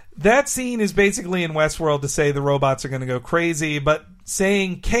that scene is basically in Westworld to say the robots are going to go crazy, but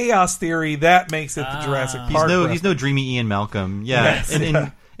saying chaos theory, that makes it the Jurassic Park. He's no dreamy Ian Malcolm. Yeah.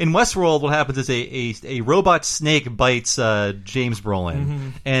 Yes, In Westworld, what happens is a robot snake bites James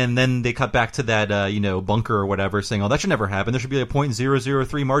Brolin, and then they cut back to that bunker or whatever, saying, "Oh, that should never happen. There should be a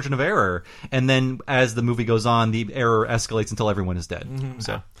 0.003 margin of error." And then as the movie goes on, the error escalates until everyone is dead.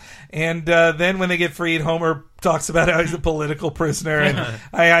 So, and then when they get freed, Homer talks about how he's a political prisoner, and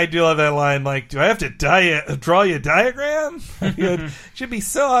I do love that line. Like, do I have to draw you a diagram? It should be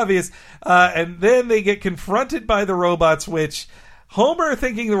so obvious. And then they get confronted by the robots, which. Homer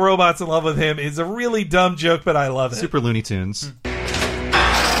thinking the robot's in love with him is a really dumb joke, but I love it. Super Looney Tunes.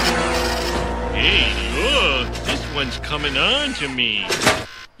 Hey, look, this one's coming on to me.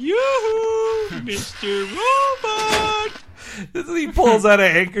 Yoo-hoo, Mr. Robot! He pulls out a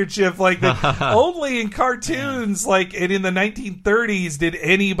handkerchief like that. Only in cartoons, like, and in the 1930s, did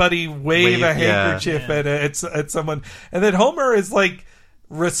anybody wave a handkerchief at someone. And then Homer is like,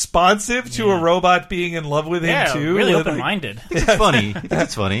 responsive to a robot being in love with him too. Really open-minded. I think it's funny.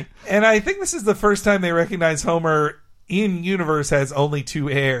 It's funny. And I think this is the first time they recognize Homer in universe has only two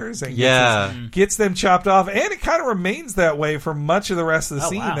heirs and gets them chopped off, and it kind of remains that way for much of the rest of the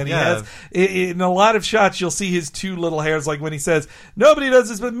scene. That he has in a lot of shots. You'll see his two little hairs, like when he says, "Nobody does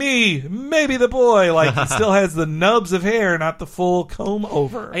this but me, maybe the boy." Like he still has the nubs of hair, not the full comb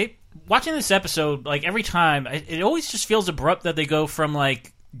over. Watching this episode, like every time, it always just feels abrupt that they go from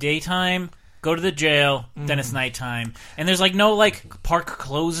like daytime, go to the jail, then it's nighttime, and there's like no like park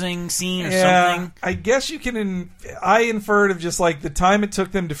closing scene or something. I guess you can. I inferred of just like the time it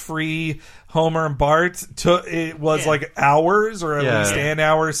took them to free Homer and Bart. It was like hours, or at least an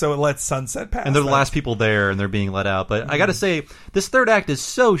hour, so it lets sunset pass. And they're the last people there, and they're being let out. But I got to say, this third act is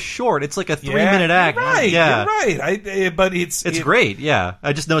so short. It's like a 3-minute act. You're right. Yeah. You're right. But it's great. Yeah,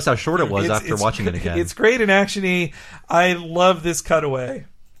 I just noticed how short it was after watching it again. It's great and actiony. I love this cutaway.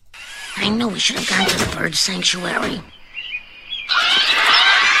 I knew we should have gone to the bird sanctuary.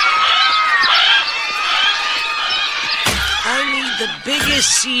 I need the biggest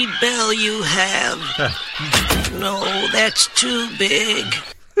seed bell you have. No, that's too big.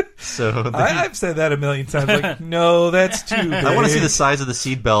 So I've said that a million times. Like, no, that's too big. I want to see the size of the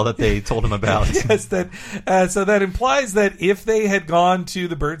seed bell that they told him about. Yes, so that implies that if they had gone to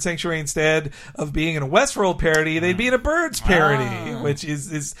the Bird Sanctuary instead of being in a Westworld parody, they'd be in a Birds parody, which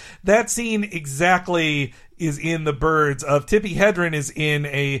is that scene exactly is in the Birds of Tippi Hedren is in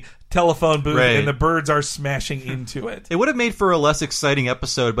a telephone booth and the birds are smashing into it. It would have made for a less exciting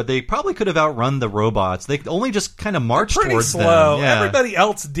episode, but they probably could have outrun the robots. They only just kind of marched towards slow. them. Yeah. Everybody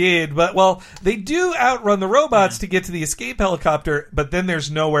else did, but they do outrun the robots to get to the escape helicopter, but then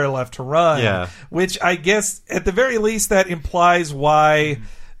there's nowhere left to run. Yeah. Which I guess at the very least that implies why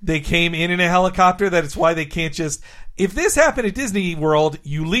they came in a helicopter, that it's why they can't just... If this happened at Disney World,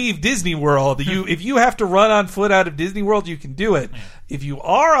 you leave Disney World. If you have to run on foot out of Disney World, you can do it. If you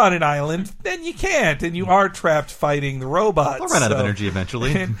are on an island, then you can't, and you are trapped fighting the robots. They'll run out of energy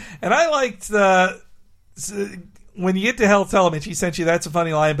eventually. And I liked when you get to Hell Telemach, he sent you, that's a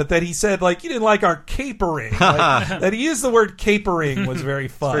funny line, but that he said, like, you didn't like our capering. That he used the word capering was very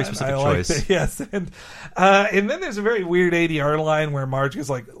fun. It's a very specific choice. It. Yes. And then there's a very weird ADR line where Marge goes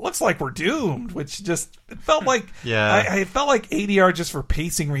like, looks like we're doomed, which just, it felt like, I felt like ADR just for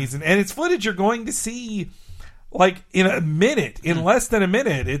pacing reason. And it's footage you're going to see like in a minute, in less than a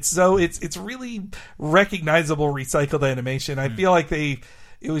minute. It's really recognizable recycled animation. I feel like it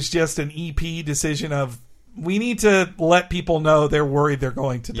was just an EP decision of, we need to let people know they're worried they're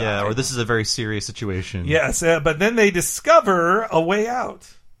going to die. Yeah, or this is a very serious situation. Yes, but then they discover a way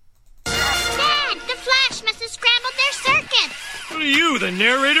out. Dad, the Flash must have scrambled their circuits. What are you, the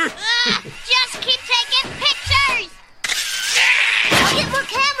narrator? Just keep taking pictures. I'll get more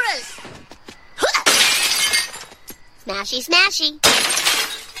cameras. Smashy, smashy.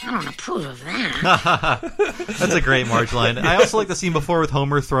 I don't approve of that. That's a great Marge line. I also like the scene before with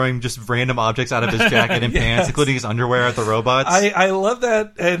Homer throwing just random objects out of his jacket and pants, including his underwear at the robots. I love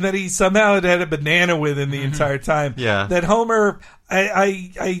that, and that he somehow had a banana with him the entire time. Yeah. That Homer...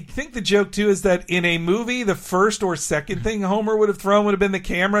 I think the joke too is that in a movie, the first or second thing Homer would have thrown would have been the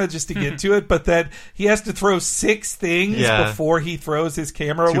camera just to get to it, but that he has to throw 6 things before he throws his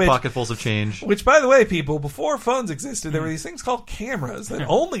camera. 2 pocketfuls of change. Which, by the way, people, before phones existed, there were these things called cameras that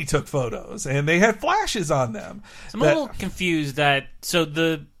only took photos, and they had flashes on them. So I'm a little confused that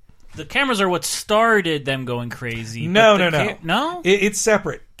the cameras are what started them going crazy. No. No? It's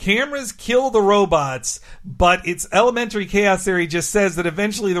separate. Cameras kill the robots, but its elementary chaos theory just says that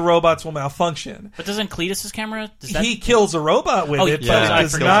eventually the robots will malfunction. But doesn't Cletus's camera? He kills a robot with it, but it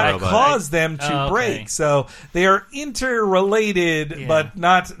does not cause them to break. So they are interrelated, but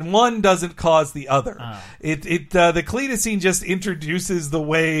not one doesn't cause the other. The Cletus scene just introduces the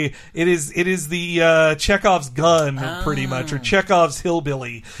way it is the Chekhov's gun, pretty much, or Chekhov's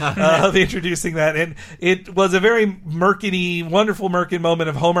hillbilly of introducing that, and it was a very wonderful Merkin moment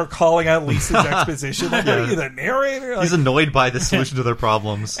of Homer calling out Lisa's exposition. Like, are you the narrator? Like, he's annoyed by the solution to their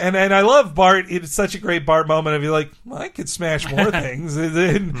problems. And I love Bart. It's such a great Bart moment of you like, well, I could smash more things.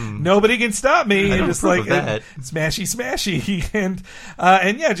 Nobody can stop me. And just like smashy.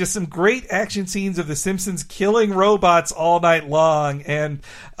 And yeah, just some great action scenes of the Simpsons killing robots all night long. And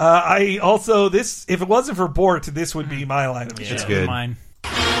I also, if it wasn't for Bort, this would be my line of the show. It's good. Mine.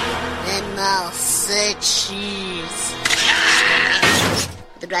 And I'll say cheese.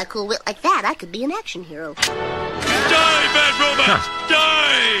 With a dry, cool wit like that, I could be an action hero. Die, bad robots!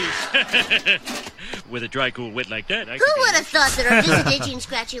 Die! With a dry, cool wit like that, Who would have thought that our visit to Itchy and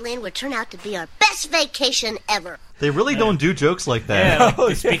Scratchy Land would turn out to be our best vacation ever? They really don't do jokes like that.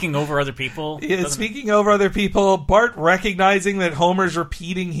 Yeah, speaking over other people. Yeah, speaking over other people, Bart recognizing that Homer's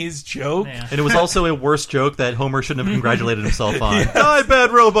repeating his joke. Yeah. And it was also a worse joke that Homer shouldn't have congratulated himself on. Yes. Die,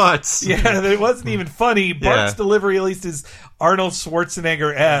 bad robots! Yeah, it wasn't even funny. Bart's delivery, at least, is Arnold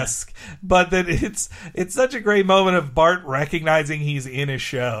Schwarzenegger-esque. But that it's such a great moment of Bart recognizing he's in a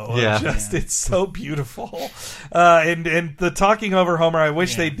show. Yeah. It's so beautiful. And the talking over Homer, I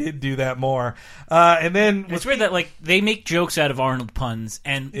wish they did do that more. And then it's weird that they make jokes out of Arnold puns,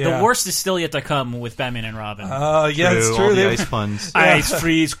 and the worst is still yet to come with Batman and Robin. Yeah, it's true. All the ice puns. Ice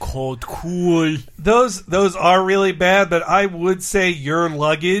freeze, cold, cool. Those are really bad, but I would say your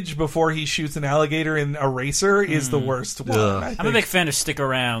luggage before he shoots an alligator in Eraser is the worst one. I'm a big fan of Stick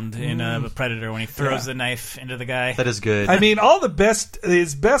Around in Predator when he throws the knife into the guy. That is good. I mean,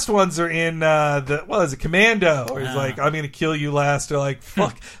 his best ones are in Commando, where he's like, I'm going to kill you last, or like,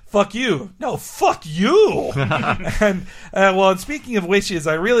 fuck you. No, fuck you. And speaking of wishes,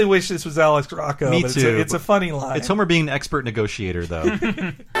 I really wish this was Alex Rocco. Me but too. It's a funny line. It's Homer being an expert negotiator, though.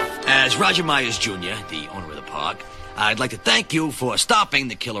 As Roger Myers Jr., the owner of the park, I'd like to thank you for stopping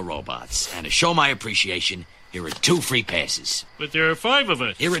the killer robots. And to show my appreciation, Here are 2 free passes. But there are 5 of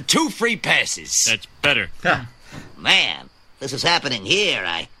us. Here are 2 free passes. That's better. Man, this is happening here.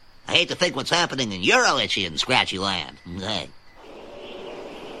 I hate to think what's happening in Euro Itchy and Scratchy Land. Hey.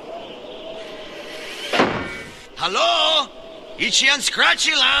 Hello? Itchy and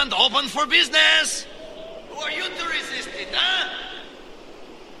Scratchy Land open for business? Who are you to resist it, huh?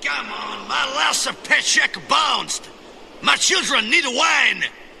 Come on, my last paycheck bounced. My children need wine.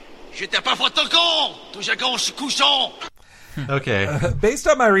 J'étais pas photocon. Tout chacun couchon. Okay. Based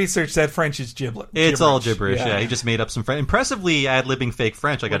on my research, that French is gibberish. It's all gibberish, yeah. He just made up some French. Impressively ad-libbing fake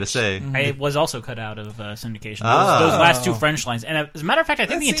French, I gotta say. It was also cut out of syndication. Those last 2 French lines. And as a matter of fact, I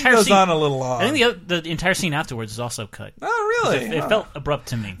think That the scene entire goes scene... on a little long. I think the entire scene afterwards is also cut. Oh, really? It felt abrupt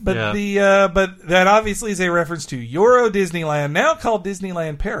to me. But but that obviously is a reference to Euro Disneyland, now called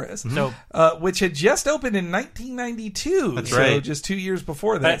Disneyland Paris, which had just opened in 1992. That's so right. just 2 years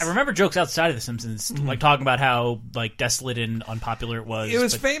before this. I remember jokes outside of The Simpsons, like talking about how like desolate and unpopular it was. It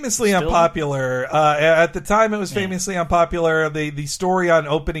was but famously still- unpopular. At the time, it was famously unpopular. The story on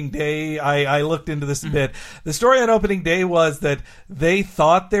opening day, I looked into this a bit. The story on opening day was that they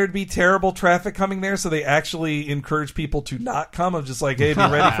thought there'd be terrible traffic coming there, so they actually encouraged people to not come. Of just like, hey, be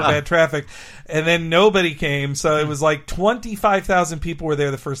ready for bad traffic. And then nobody came, so it was like 25,000 people were there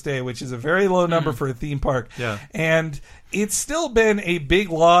the first day, which is a very low number for a theme park. Yeah. And it's still been a big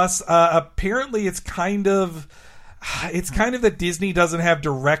loss. Apparently, it's kind of that Disney doesn't have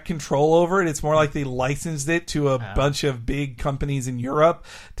direct control over it. It's more like they licensed it to a bunch of big companies in Europe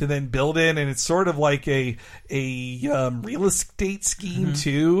to then build in, and it's sort of like a real estate scheme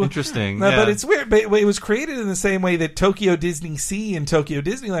too. Interesting. But it's weird. But it was created in the same way that Tokyo Disney Sea and Tokyo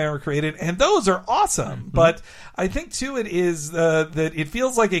Disneyland were created, and those are awesome. But I think too it is that it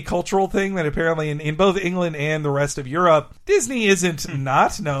feels like a cultural thing that apparently in both England and the rest of Europe, Disney isn't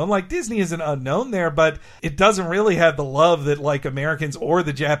not known. Like Disney isn't unknown there, but it doesn't really have the love that like Americans or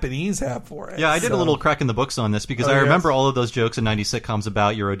the Japanese have for it. Yeah, I did a little crack in the books on this because I remember all of those jokes in 90s sitcoms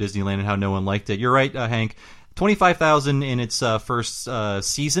about Euro Disneyland and how no one liked it. You're right, Hank. 25,000 in its first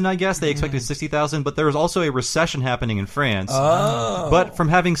season, I guess. They expected 60,000, but there was also a recession happening in France. Oh. But from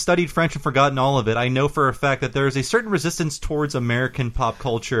having studied French and forgotten all of it, I know for a fact that there is a certain resistance towards American pop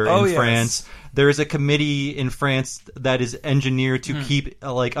culture in France. There is a committee in France that is engineered to keep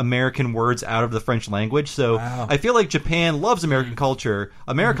like American words out of the French language. So I feel like Japan loves American culture.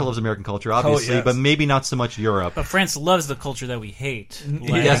 America loves American culture, obviously, but maybe not so much Europe. But France loves the culture that we hate.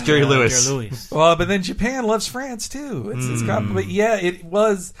 Like, Yes, Jerry Lewis. Jerry Lewis. Well, but then Japan loves France too. But yeah, it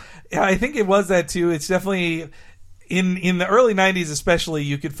was. I think it was that too. It's definitely in the early 90s, especially.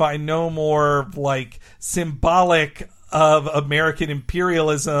 You could find no more like symbolic of American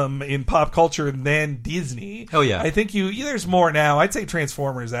imperialism in pop culture than Disney. Oh yeah, I think there's more now. I'd say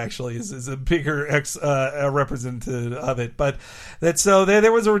Transformers actually is a bigger representative of it. But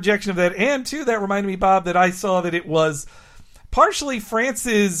there was a rejection of that, and too that reminded me, Bob, that I saw that it was partially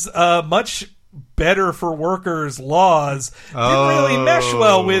France's much better for workers laws didn't really mesh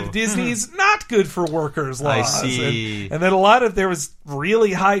well with Disney's not good for workers laws. I see. And then there was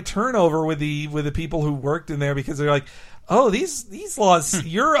really high turnover with the people who worked in there because they're like, oh, these laws,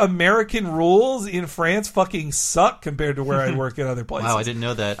 your American rules in France fucking suck compared to where I work in other places. Wow, I didn't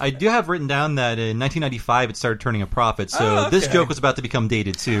know that. I do have written down that in 1995 it started turning a profit, so this joke was about to become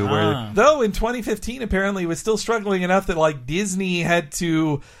dated too. Though in 2015 apparently it was still struggling enough that like Disney had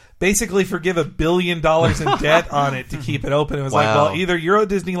to basically forgive $1 billion in debt on it to keep it open. It was like, well, either Euro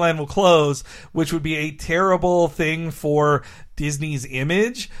Disneyland will close, which would be a terrible thing for Disney's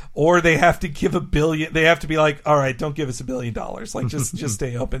image, or they have to give $1 billion. They have to be like, all right, don't give us $1 billion. Like, just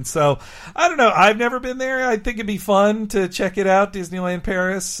stay open. So I don't know. I've never been there. I think it'd be fun to check it out. Disneyland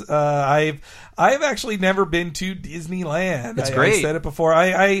Paris. I've actually never been to Disneyland. It's great. I said it before.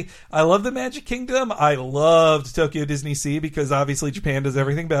 I love the Magic Kingdom. I loved Tokyo Disney Sea because obviously Japan does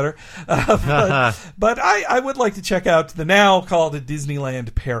everything better. But I would like to check out the now called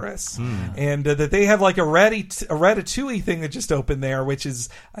Disneyland Paris, and that they have like a Ratatouille thing that just opened there, which is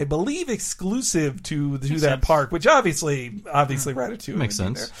I believe exclusive to that park. Which obviously Ratatouille makes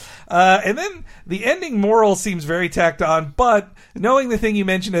sense. And then the ending moral seems very tacked on, but knowing the thing you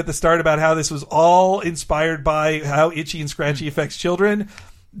mentioned at the start about how this was all inspired by how Itchy and Scratchy affects children,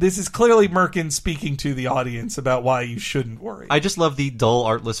 this is clearly Merkin speaking to the audience about why you shouldn't worry. I just love the dull,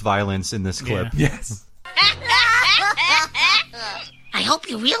 artless violence in this clip. Yeah. Yes. I hope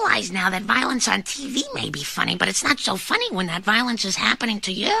you realize now that violence on TV may be funny, but it's not so funny when that violence is happening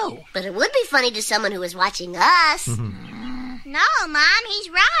to you. But it would be funny to someone who is watching us. No, Mom, he's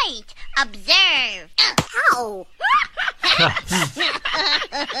right. Observe. Ow.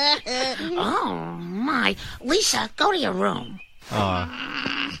 Oh, my. Lisa, go to your room.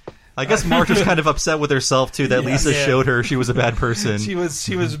 I guess Marge was kind of upset with herself, too, that Lisa showed her she was a bad person. She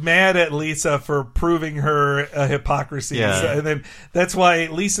was mad at Lisa for proving her hypocrisy. Yeah. And then that's why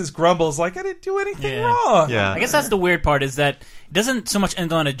Lisa's grumbles like, I didn't do anything wrong. Yeah. I guess that's the weird part, is that it doesn't so much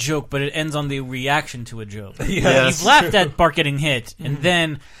end on a joke, but it ends on the reaction to a joke. Yes, You've laughed at Bart getting hit, and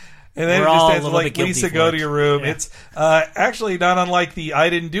then... And then we're it just all ends a little like, bit guilty Lisa, for go it. to your room. Yeah. It's actually not unlike the I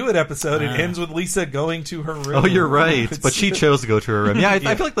Didn't Do It episode. It ends with Lisa going to her room. Oh, you're right. But she chose to go to her room. Yeah,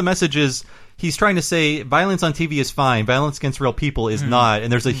 I feel like the message is he's trying to say violence on TV is fine. Violence against real people is not.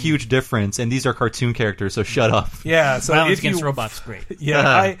 And there's a huge difference. And these are cartoon characters, so shut up. Yeah. So Violence if you, against robots, great.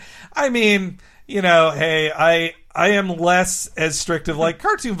 Yeah. I mean, you know, hey, I am less as strict of like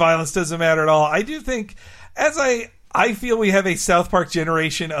cartoon violence doesn't matter at all. I do think, as I feel we have a South Park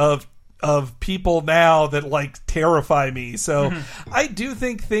generation of people now that like terrify me. So I do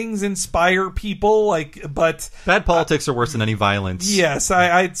think things inspire people, but bad politics are worse than any violence. Yes,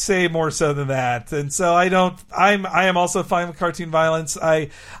 I'd say more so than that. And so I am also fine with cartoon violence. I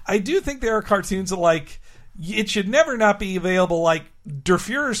do think there are cartoons that like it should never not be available. Like Der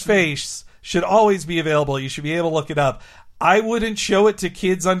Fuhrer's face should always be available. You should be able to look it up. I wouldn't show it to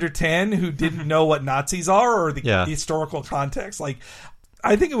kids under 10 who didn't know what Nazis are or the historical context. Like,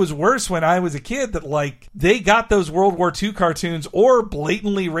 I think it was worse when I was a kid that, like, they got those World War II cartoons or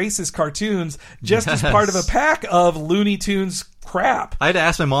blatantly racist cartoons just as part of a pack of Looney Tunes crap. I had to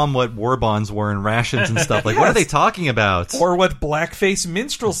ask my mom what war bonds were and rations and stuff. Like, what are they talking about? Or what blackface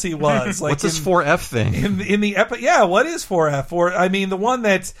minstrelsy was. Like, what's this 4F thing? In the yeah, what is 4F? I mean, the one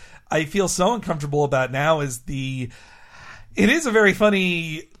that I feel so uncomfortable about now is it is a very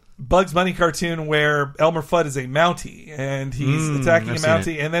funny Bugs Bunny cartoon where Elmer Fudd is a Mountie and he's attacking a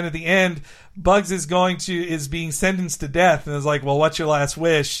Mountie, and then at the end Bugs is being sentenced to death, and is like, well, what's your last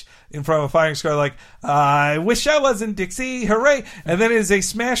wish? In front of a firing squad, like, I wish I wasn't Dixie, hooray. And then it is a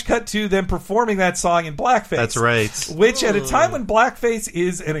smash cut to them performing that song in blackface. That's right. Which at a time when blackface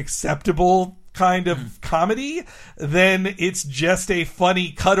is an acceptable kind of comedy, then it's just a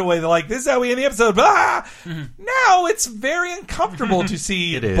funny cutaway. They're like, this is how we end the episode. Now it's very uncomfortable to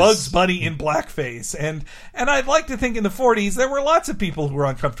see Bugs Bunny in blackface. And I'd like to think in the 40s there were lots of people who were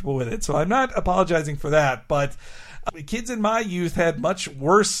uncomfortable with it. So I'm not apologizing for that. But kids in my youth had much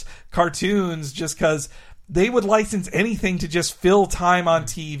worse cartoons just because they would license anything to just fill time on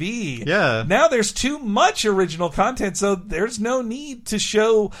TV. Yeah. Now there's too much original content, so there's no need to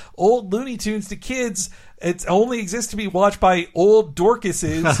show old Looney Tunes to kids. It only exists to be watched by old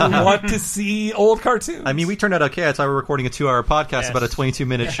Dorcases who want to see old cartoons. I mean, we turned out okay. That's why we're recording a 2-hour podcast about a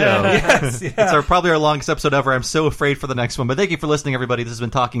 22-minute show. Yes, yeah. It's probably our longest episode ever. I'm so afraid for the next one. But thank you for listening, everybody. This has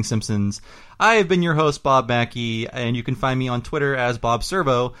been Talking Simpsons. I have been your host, Bob Mackey, and you can find me on Twitter as Bob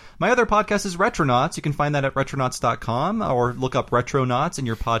Servo. My other podcast is Retronauts. You can find that at retronauts.com or look up Retronauts in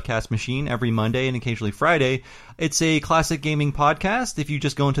your podcast machine every Monday and occasionally Friday. It's a classic gaming podcast. If you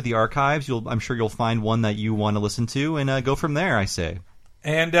just go into the archives, I'm sure you'll find one that you want to listen to, and go from there, I say.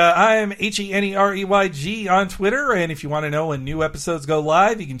 And I'm HENEREYG on Twitter, and if you want to know when new episodes go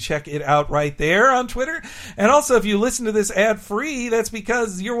live, you can check it out right there on Twitter. And also, if you listen to this ad-free, that's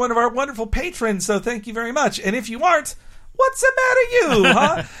because you're one of our wonderful patrons, so thank you very much. And if you aren't, what's the matter, you,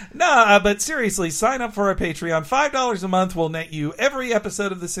 huh? But seriously, sign up for our Patreon. $5 a month will net you every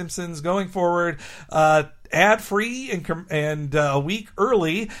episode of The Simpsons going forward, ad-free and a week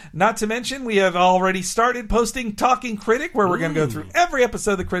early. Not to mention, we have already started posting Talking Critic, where we're going to go through every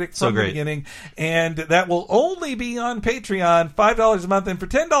episode of The Critic from the beginning. And that will only be on Patreon, $5 a month. And for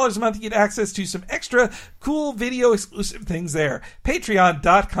 $10 a month, you get access to some extra cool video-exclusive things there.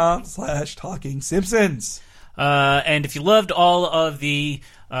 Patreon.com/Talking Simpsons. And if you loved all of the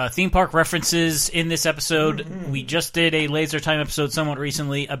theme park references in this episode, we just did a Laser Time episode somewhat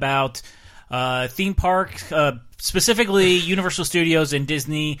recently about theme park, specifically Universal Studios and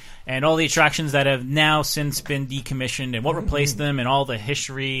Disney, and all the attractions that have now since been decommissioned and what replaced them and all the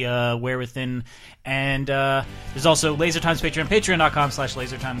history wherewithin. And there's also Laser Time's Patreon,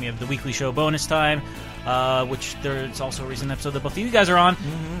 patreon.com/lasertime. We have the weekly show Bonus Time, which there's also a recent episode that both of you guys are on.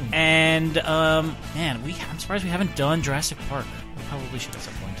 And man, I'm surprised we haven't done Jurassic Park. We probably should at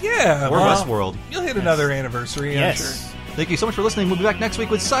some point. Yeah, or Westworld. You'll hit another anniversary, I'm sure. Thank you so much for listening. We'll be back next week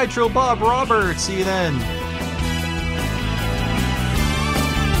with Sideshow Bob Roberts. See you then.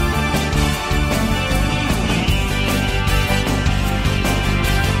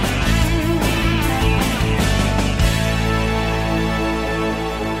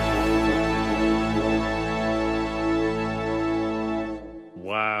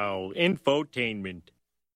 Wow, infotainment.